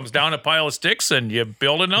 it comes down a pile of sticks, and you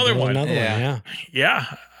build another one. Yeah.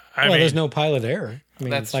 I mean, there's no pilot error. I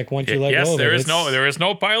mean, it's like once you let go of there is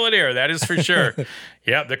no pilot error. That is for sure.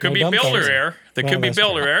 Yeah, there could be builder error.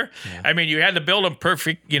 Error. Yeah. I mean, you had to build them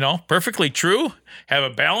perfectly true, have a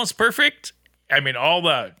balance perfect. I mean, all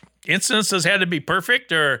the instances had to be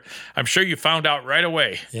perfect, or I'm sure you found out right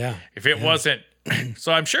away. Yeah. If it wasn't,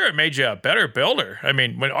 so I'm sure it made you a better builder. I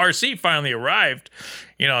mean, when RC finally arrived,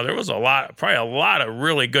 there was probably a lot of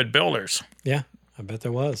really good builders. Yeah, I bet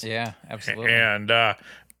there was. Yeah, absolutely. And,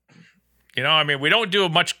 I mean, we don't do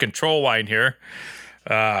much control line here.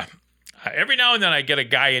 Every now and then I get a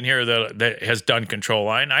guy in here that has done control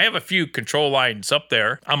line. I have a few control lines up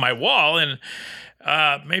there on my wall, and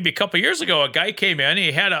maybe a couple years ago, a guy came in.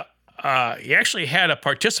 He actually had a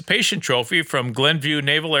participation trophy from Glenview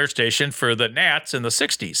Naval Air Station for the Gnats in the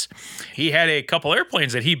 60s. He had a couple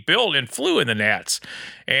airplanes that he built and flew in the Gnats,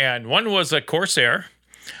 and one was a Corsair,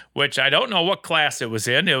 which I don't know what class it was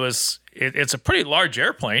in. It's a pretty large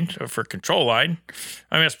airplane for control line.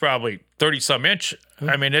 I mean, it's probably 30-some inch.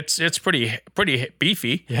 I mean, it's pretty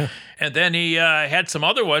beefy. Yeah. And then he had some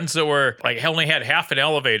other ones that were like only had half an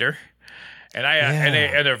elevator. And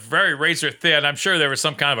and they're very razor thin. I'm sure there was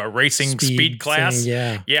some kind of a racing speed class.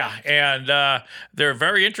 Thing, yeah. And they're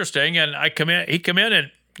very interesting. And he come in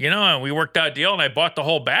and and we worked out a deal, and I bought the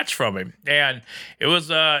whole batch from him. And it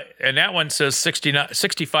was and that one says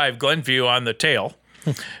 65 Glenview on the tail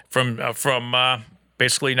from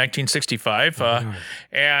basically 1965.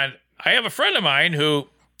 And I have a friend of mine who,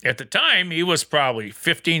 at the time, he was probably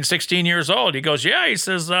 15, 16 years old. He goes, yeah, he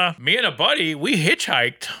says, me and a buddy, we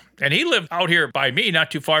hitchhiked, and he lived out here by me, not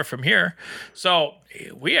too far from here. So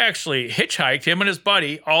we actually hitchhiked, him and his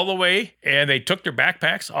buddy, all the way, and they took their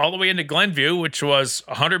backpacks all the way into Glenview, which was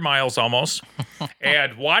 100 miles almost,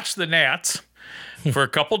 and watched the Gnats for a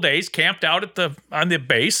couple days, camped out on the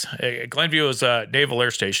base. Glenview is a naval air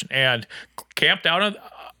station, and camped out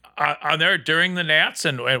on there during the Gnats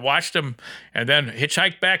and watched them, and then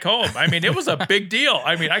hitchhiked back home. I mean, it was a big deal.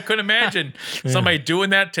 I mean, I couldn't imagine somebody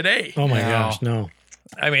doing that today. Oh my gosh, no.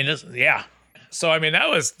 I mean, So I mean, that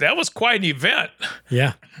was quite an event.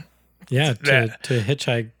 Yeah. To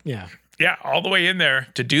hitchhike. Yeah. Yeah, all the way in there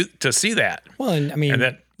to see that. Well, and I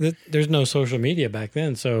mean, there's no social media back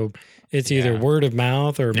then, so it's either word of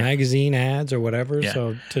mouth or magazine ads or whatever. Yeah.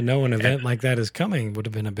 So to know an event like that is coming would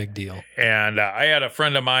have been a big deal. And I had a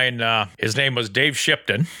friend of mine. His name was Dave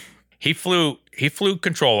Shipton. He flew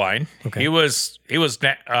control line. Okay. He was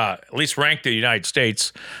at least ranked in the United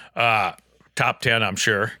States, top 10, I'm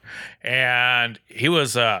sure. And he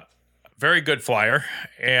was a very good flyer.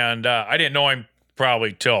 And I didn't know him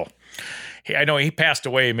probably till I know he passed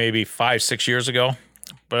away maybe 5-6 years ago,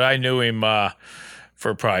 but I knew him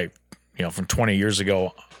for probably from 20 years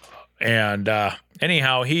ago. And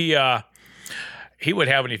anyhow, he would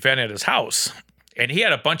have an event at his house, and he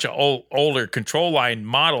had a bunch of older control line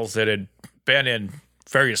models that had been in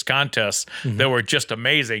various contests that were just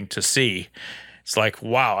amazing to see. It's like,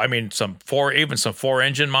 wow. I mean, some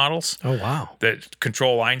 4-engine models. Oh, wow. That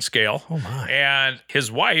control line scale. Oh, my. And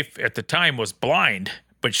his wife at the time was blind,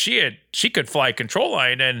 but she could fly control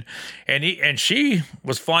line, and she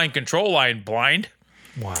was flying control line blind.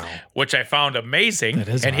 Wow. Which I found amazing. That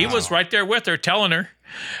is and he wow. was right there with her, telling her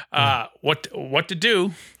what to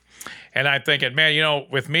do. And I'm thinking, man,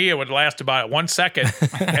 with me, it would last about 1 second,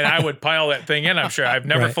 and I would pile that thing in, I'm sure. I've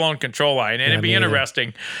never Right. flown control line, and it'd be me either.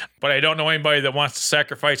 interesting, but I don't know anybody that wants to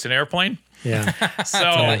sacrifice an airplane. Yeah. So,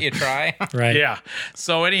 To let you try. Right. yeah.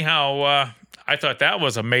 So anyhow, I thought that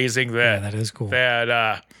was amazing Yeah, that is cool.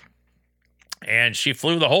 and she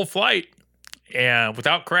flew the whole flight and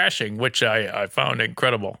without crashing, which I found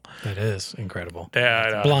incredible. That is incredible.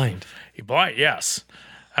 That, Blind. Blind, yes.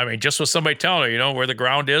 I mean, just with somebody telling her, where the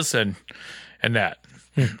ground is and that.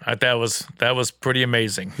 That was pretty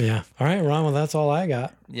amazing. Yeah. All right, Ron. Well, that's all I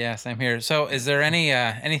got. Yeah, same here. So, is there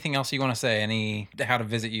anything else you want to say? How to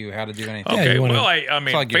visit you? How to do anything? Yeah, Okay, you wanna- well, I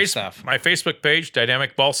mean, Plug your stuff. my Facebook page,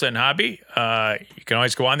 Dynamic Balsa and Hobby. You can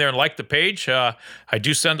always go on there and like the page. I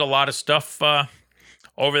do send a lot of stuff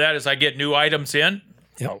over that as I get new items in.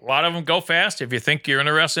 Yep. A lot of them go fast. If you think you're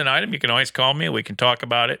interested in an item, you can always call me. We can talk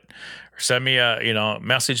about it, or send me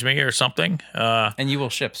message me or something. And you will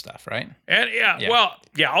ship stuff, right? And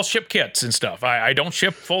I'll ship kits and stuff. I don't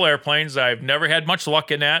ship full airplanes. I've never had much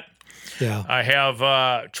luck in that. Yeah. I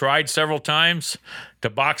have tried several times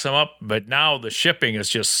to box them up, but now the shipping is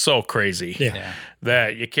just so crazy Yeah.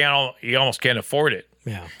 that you almost can't afford it.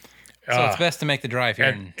 Yeah. So it's best to make the drive here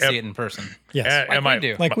and- and see it in person. Yes. Like we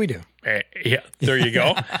do. Like we do. Yeah, there you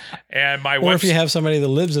go. And my Or if you website. have somebody that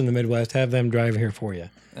lives in the Midwest, have them drive here for you.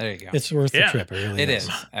 There you go. It's worth the Yeah. trip. It really It is. is.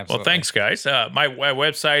 Absolutely. Well, thanks, guys. My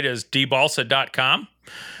website is dbalsa.com,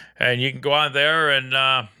 and you can go on there,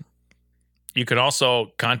 and you can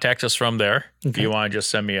also contact us from there if you want to just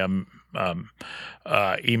send me a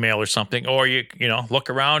email or something, or you look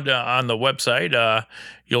around on the website.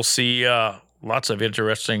 You'll see lots of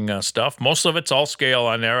interesting stuff. Most of it's all scale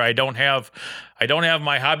on there. I don't have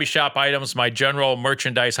my hobby shop items. My general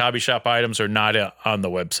merchandise hobby shop items are not on the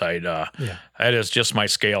website. That is just my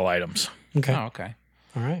scale items. Okay. Oh, okay.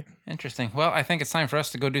 All right. Interesting. Well, I think it's time for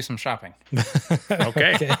us to go do some shopping.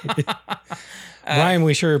 Okay. Brian,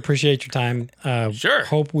 we sure appreciate your time. Sure.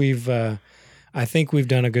 Hope I think we've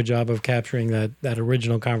done a good job of capturing that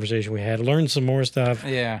original conversation we had. Learned some more stuff.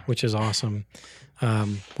 Yeah. Which is awesome.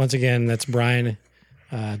 Once again, that's Brian,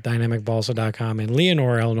 dynamicbalsa.com in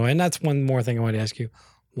Leonore, Illinois. And that's one more thing I want to ask you.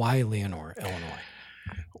 Why Leonore, Illinois?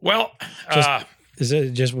 Well, Is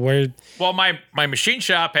it just where? well, my machine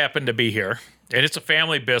shop happened to be here, and it's a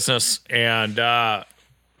family business. And I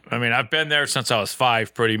mean, I've been there since I was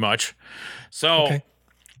 5, pretty much. So, Okay.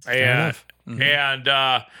 Fair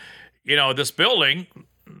and this building,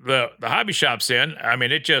 the hobby shop's in. I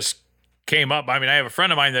mean, it just came up. I mean, I have a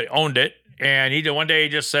friend of mine that owned it, and one day he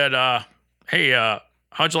just said, "Hey,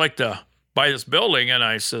 how'd you like to buy this building?" And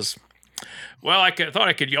I says, "Well, thought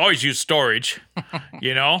I could always use storage,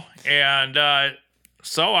 and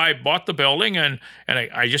so I bought the building, and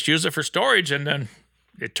I just used it for storage, and then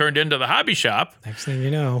it turned into the hobby shop. Next thing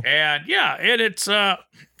you know. And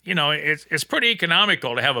it's pretty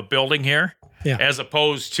economical to have a building here, Yeah. as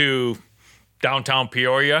opposed to downtown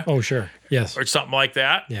Peoria Oh, sure. Yes. or something like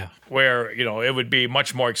that. Yeah. Where it would be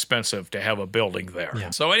much more expensive to have a building there.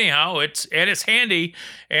 Yeah. So anyhow, it's handy.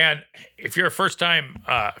 And if you're if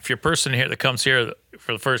you're a person here that comes here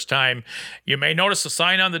for the first time, you may notice a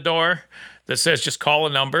sign on the door that says just call a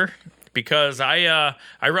number, because I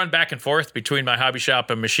run back and forth between my hobby shop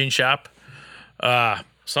and machine shop.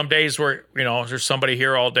 Some days there's somebody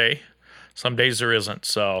here all day. Some days there isn't.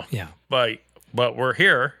 So Yeah. but we're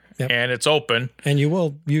here. Yep. And it's open. And you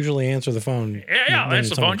will usually answer the phone. Yeah, when answer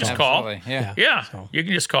the someone phone, just calls. call. Absolutely. Yeah. Yeah, So- you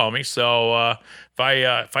can just call me. So if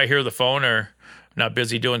I hear the phone or not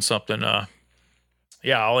busy doing something, I'll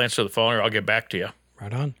answer the phone or I'll get back to you.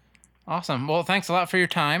 Right on. Awesome. Well, thanks a lot for your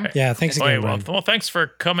time. Yeah. Thanks Well, again, Brian. well, thanks for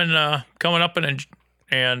coming up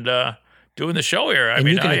and doing the show here. And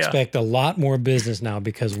you can expect a lot more business now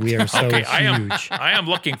because we are so okay, huge. I am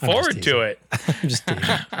looking forward to it. I'm just teasing.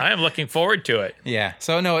 I am looking forward to it. Yeah.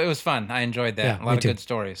 So, no, it was fun. I enjoyed that. Yeah, a lot me of too. good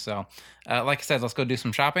stories. So, like I said, let's go do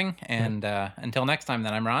some shopping. And until next time,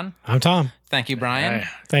 then, I'm Ron. I'm Tom. Thank you, Brian.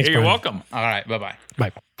 Thanks, You're Brian. welcome. All right. Bye-bye.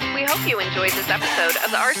 Bye. We hope you enjoyed this episode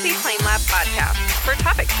of the RC Plane Lab podcast. For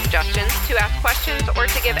topic suggestions, to ask questions, or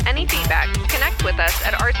to give any feedback, connect with us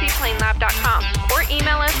at rcplanelab.com or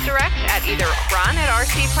email us direct at either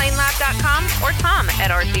ron@rcplanelab.com or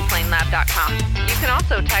tom@rcplanelab.com. You can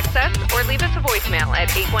also text us or leave us a voicemail at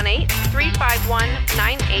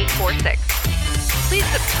 818-351-9846. Please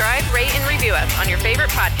subscribe, rate, and review us on your favorite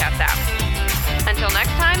podcast app. Until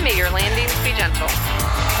next time, may your landings be gentle.